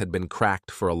glass had been cracked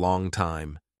for a long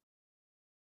time.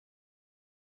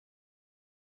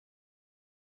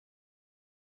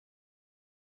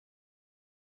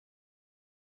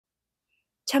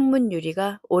 창문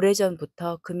유리가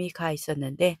오래전부터 금이 가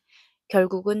있었는데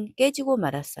결국은 깨지고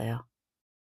말았어요.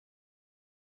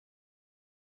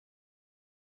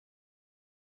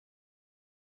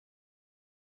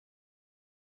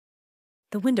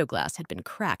 The window glass had been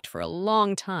cracked for a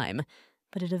long time,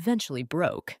 but it eventually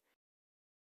broke.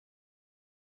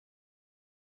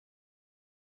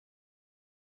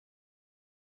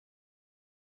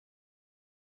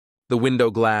 The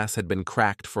window glass had been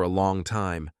cracked for a long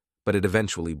time, but it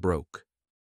eventually broke.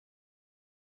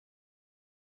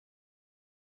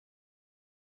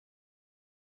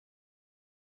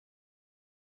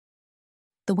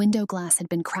 The window glass had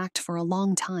been cracked for a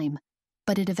long time,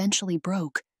 but it eventually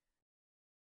broke.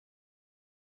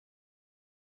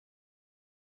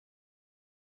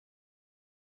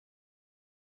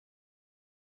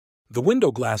 The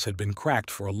window glass had been cracked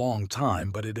for a long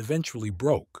time, but it eventually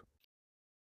broke.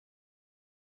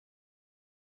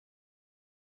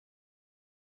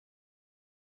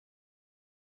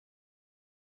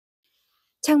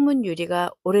 창문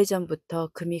유리가 오래전부터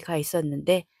금이 가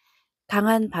있었는데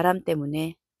강한 바람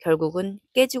때문에 결국은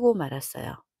깨지고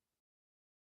말았어요.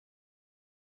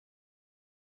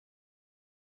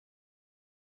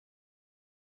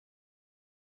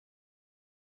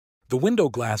 The window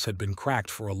glass had been cracked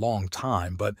for a long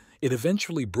time, but it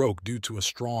eventually broke due to a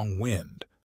strong wind.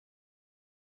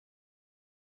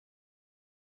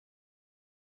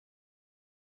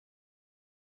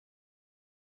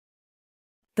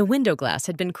 The window glass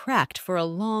had been cracked for a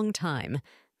long time,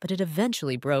 but it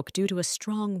eventually broke due to a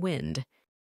strong wind.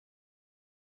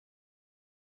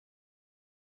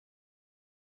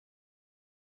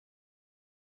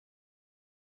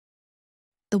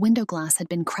 The window glass had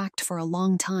been cracked for a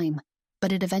long time,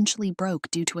 but it eventually broke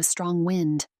due to a strong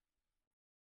wind.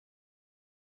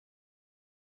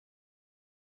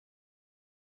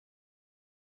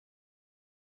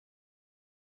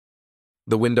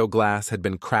 The window glass had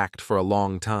been cracked for a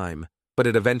long time, but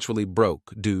it eventually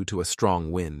broke due to a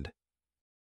strong wind.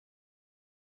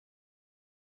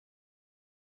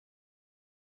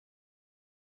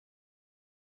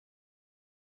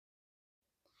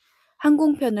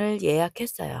 항공편을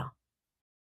예약했어요.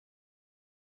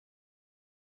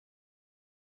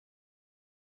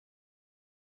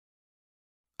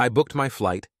 I booked my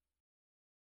flight.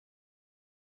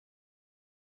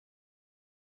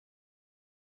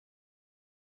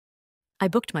 I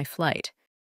booked my flight.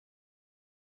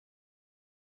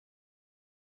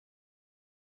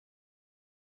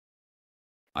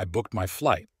 I booked my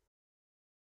flight.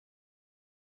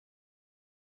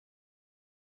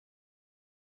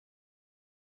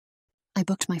 I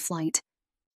booked my flight.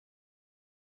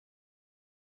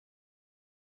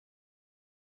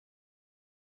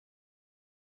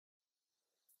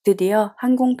 드디어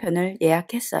항공편을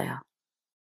예약했어요.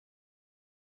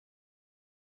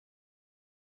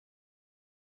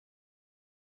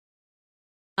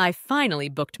 I finally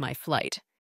booked my flight.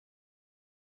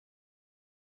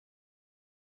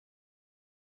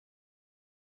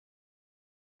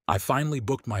 I finally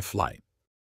booked my flight.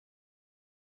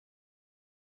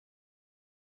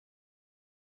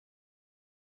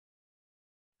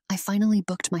 I finally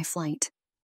booked my flight.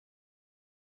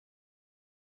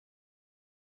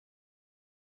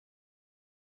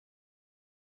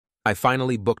 I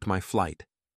finally booked my flight.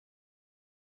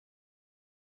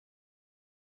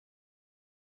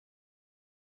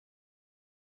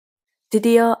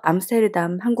 드디어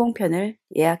암스테르담 항공편을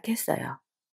예약했어요.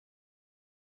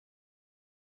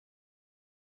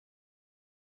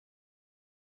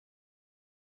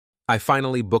 I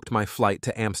finally booked my flight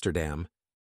to Amsterdam.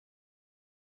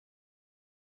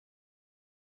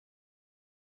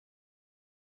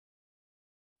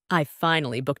 I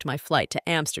finally booked my flight to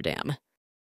Amsterdam.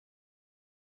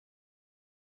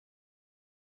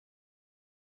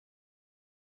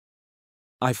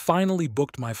 I finally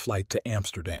booked my flight to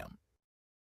Amsterdam.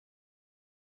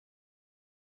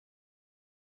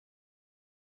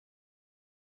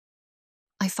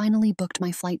 I finally booked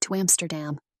my flight to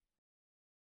Amsterdam.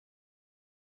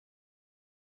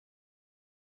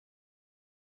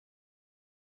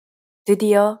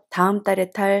 드디어 다음 달에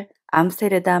탈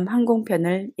암스테르담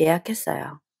항공편을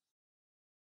예약했어요.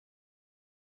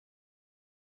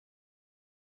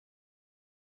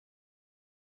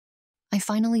 I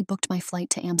finally booked my flight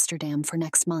to Amsterdam for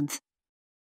next month.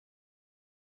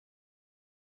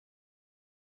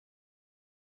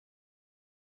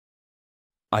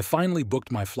 I finally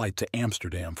booked my flight to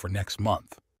Amsterdam for next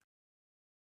month.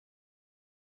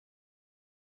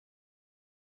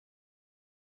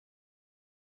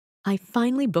 I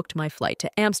finally booked my flight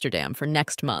to Amsterdam for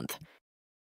next month.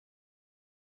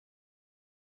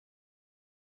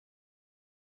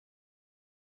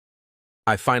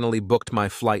 I finally booked my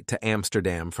flight to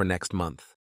Amsterdam for next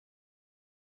month.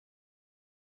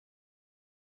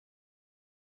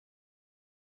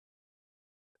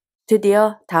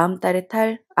 드디어 다음 달에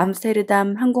탈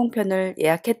암스테르담 항공편을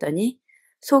예약했더니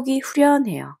속이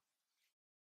후련해요.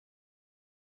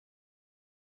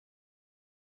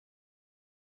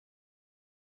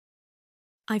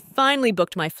 I finally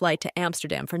booked my flight to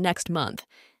Amsterdam for next month,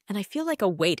 and I feel like a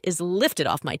weight is lifted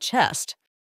off my chest.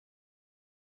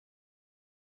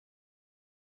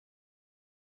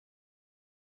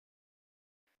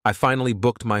 I finally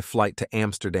booked my flight to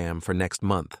Amsterdam for next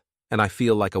month, and I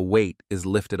feel like a weight is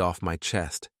lifted off my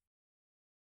chest.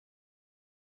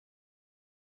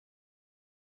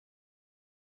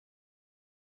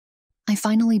 I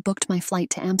finally booked my flight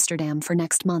to Amsterdam for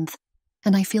next month,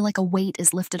 and I feel like a weight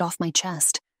is lifted off my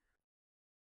chest.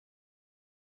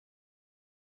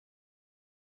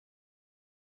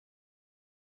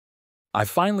 I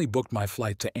finally booked my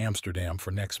flight to Amsterdam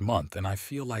for next month, and I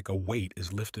feel like a weight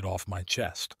is lifted off my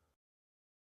chest.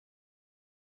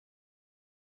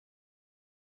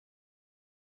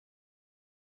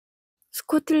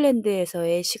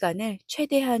 스코틀랜드에서의 시간을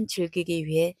최대한 즐기기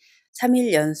위해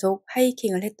 3일 연속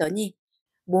하이킹을 했더니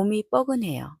몸이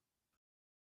뻐근해요.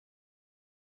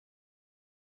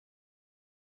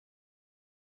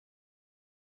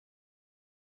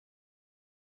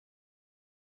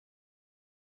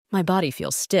 My body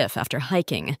feels stiff after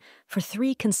hiking for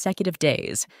 3 consecutive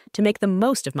days to make the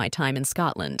most of my time in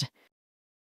Scotland.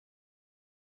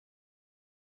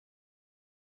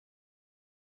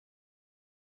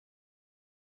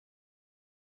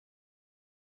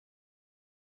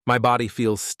 My body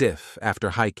feels stiff after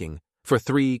hiking for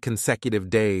 3 consecutive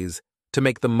days to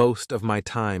make the most of my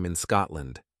time in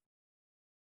Scotland.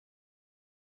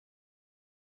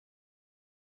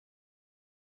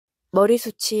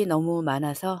 머리숱이 너무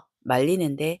많아서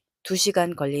말리는데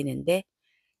 2시간 걸리는데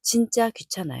진짜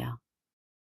귀찮아요.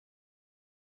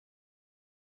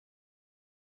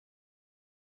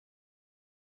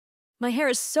 My hair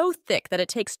is so thick that it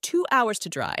takes 2 hours to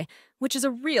dry, which is a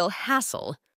real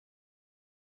hassle.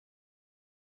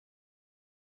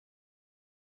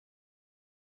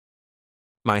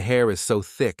 My hair is so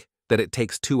thick that it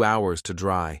takes 2 hours to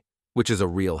dry, which is a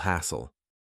real hassle.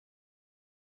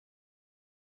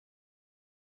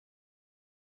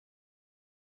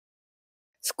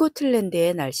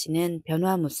 스코틀랜드의 날씨는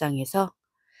변화무쌍해서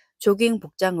조깅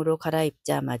복장으로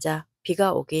갈아입자마자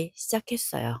비가 오기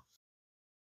시작했어요.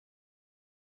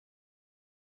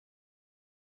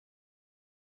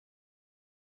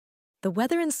 The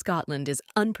weather in Scotland is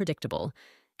unpredictable,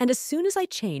 and as soon as I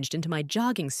changed into my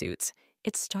jogging suits,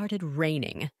 it started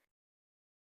raining.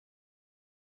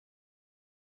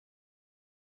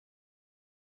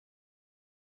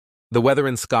 The weather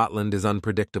in Scotland is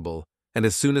unpredictable, and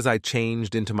as soon as I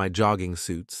changed into my jogging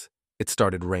suits, it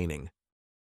started raining.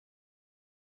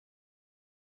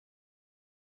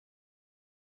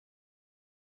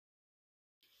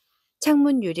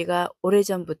 창문 유리가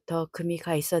오래전부터 금이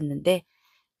가 있었는데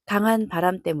강한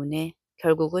바람 때문에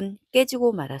결국은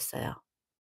깨지고 말았어요.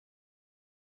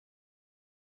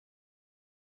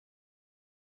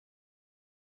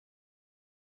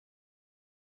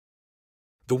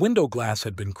 The window glass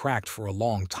had been cracked for a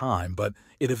long time, but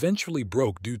it eventually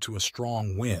broke due to a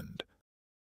strong wind.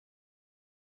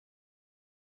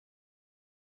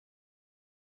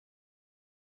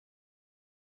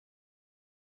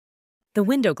 The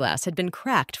window glass had been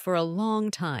cracked for a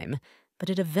long time, but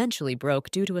it eventually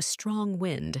broke due to a strong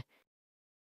wind.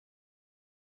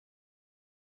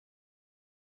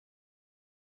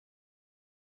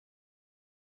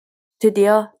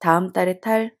 드디어 다음 달에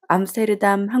탈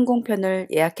암스테르담 항공편을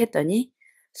예약했더니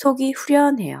속이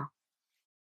후련해요.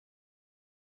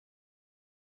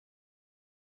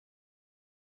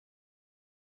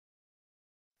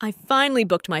 I finally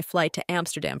booked my flight to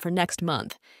Amsterdam for next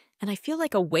month, and I feel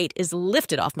like a weight is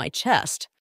lifted off my chest.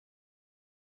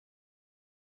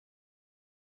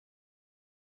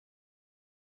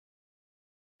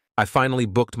 I finally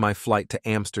booked my flight to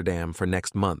Amsterdam for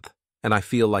next month, and I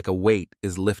feel like a weight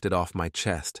is lifted off my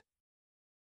chest.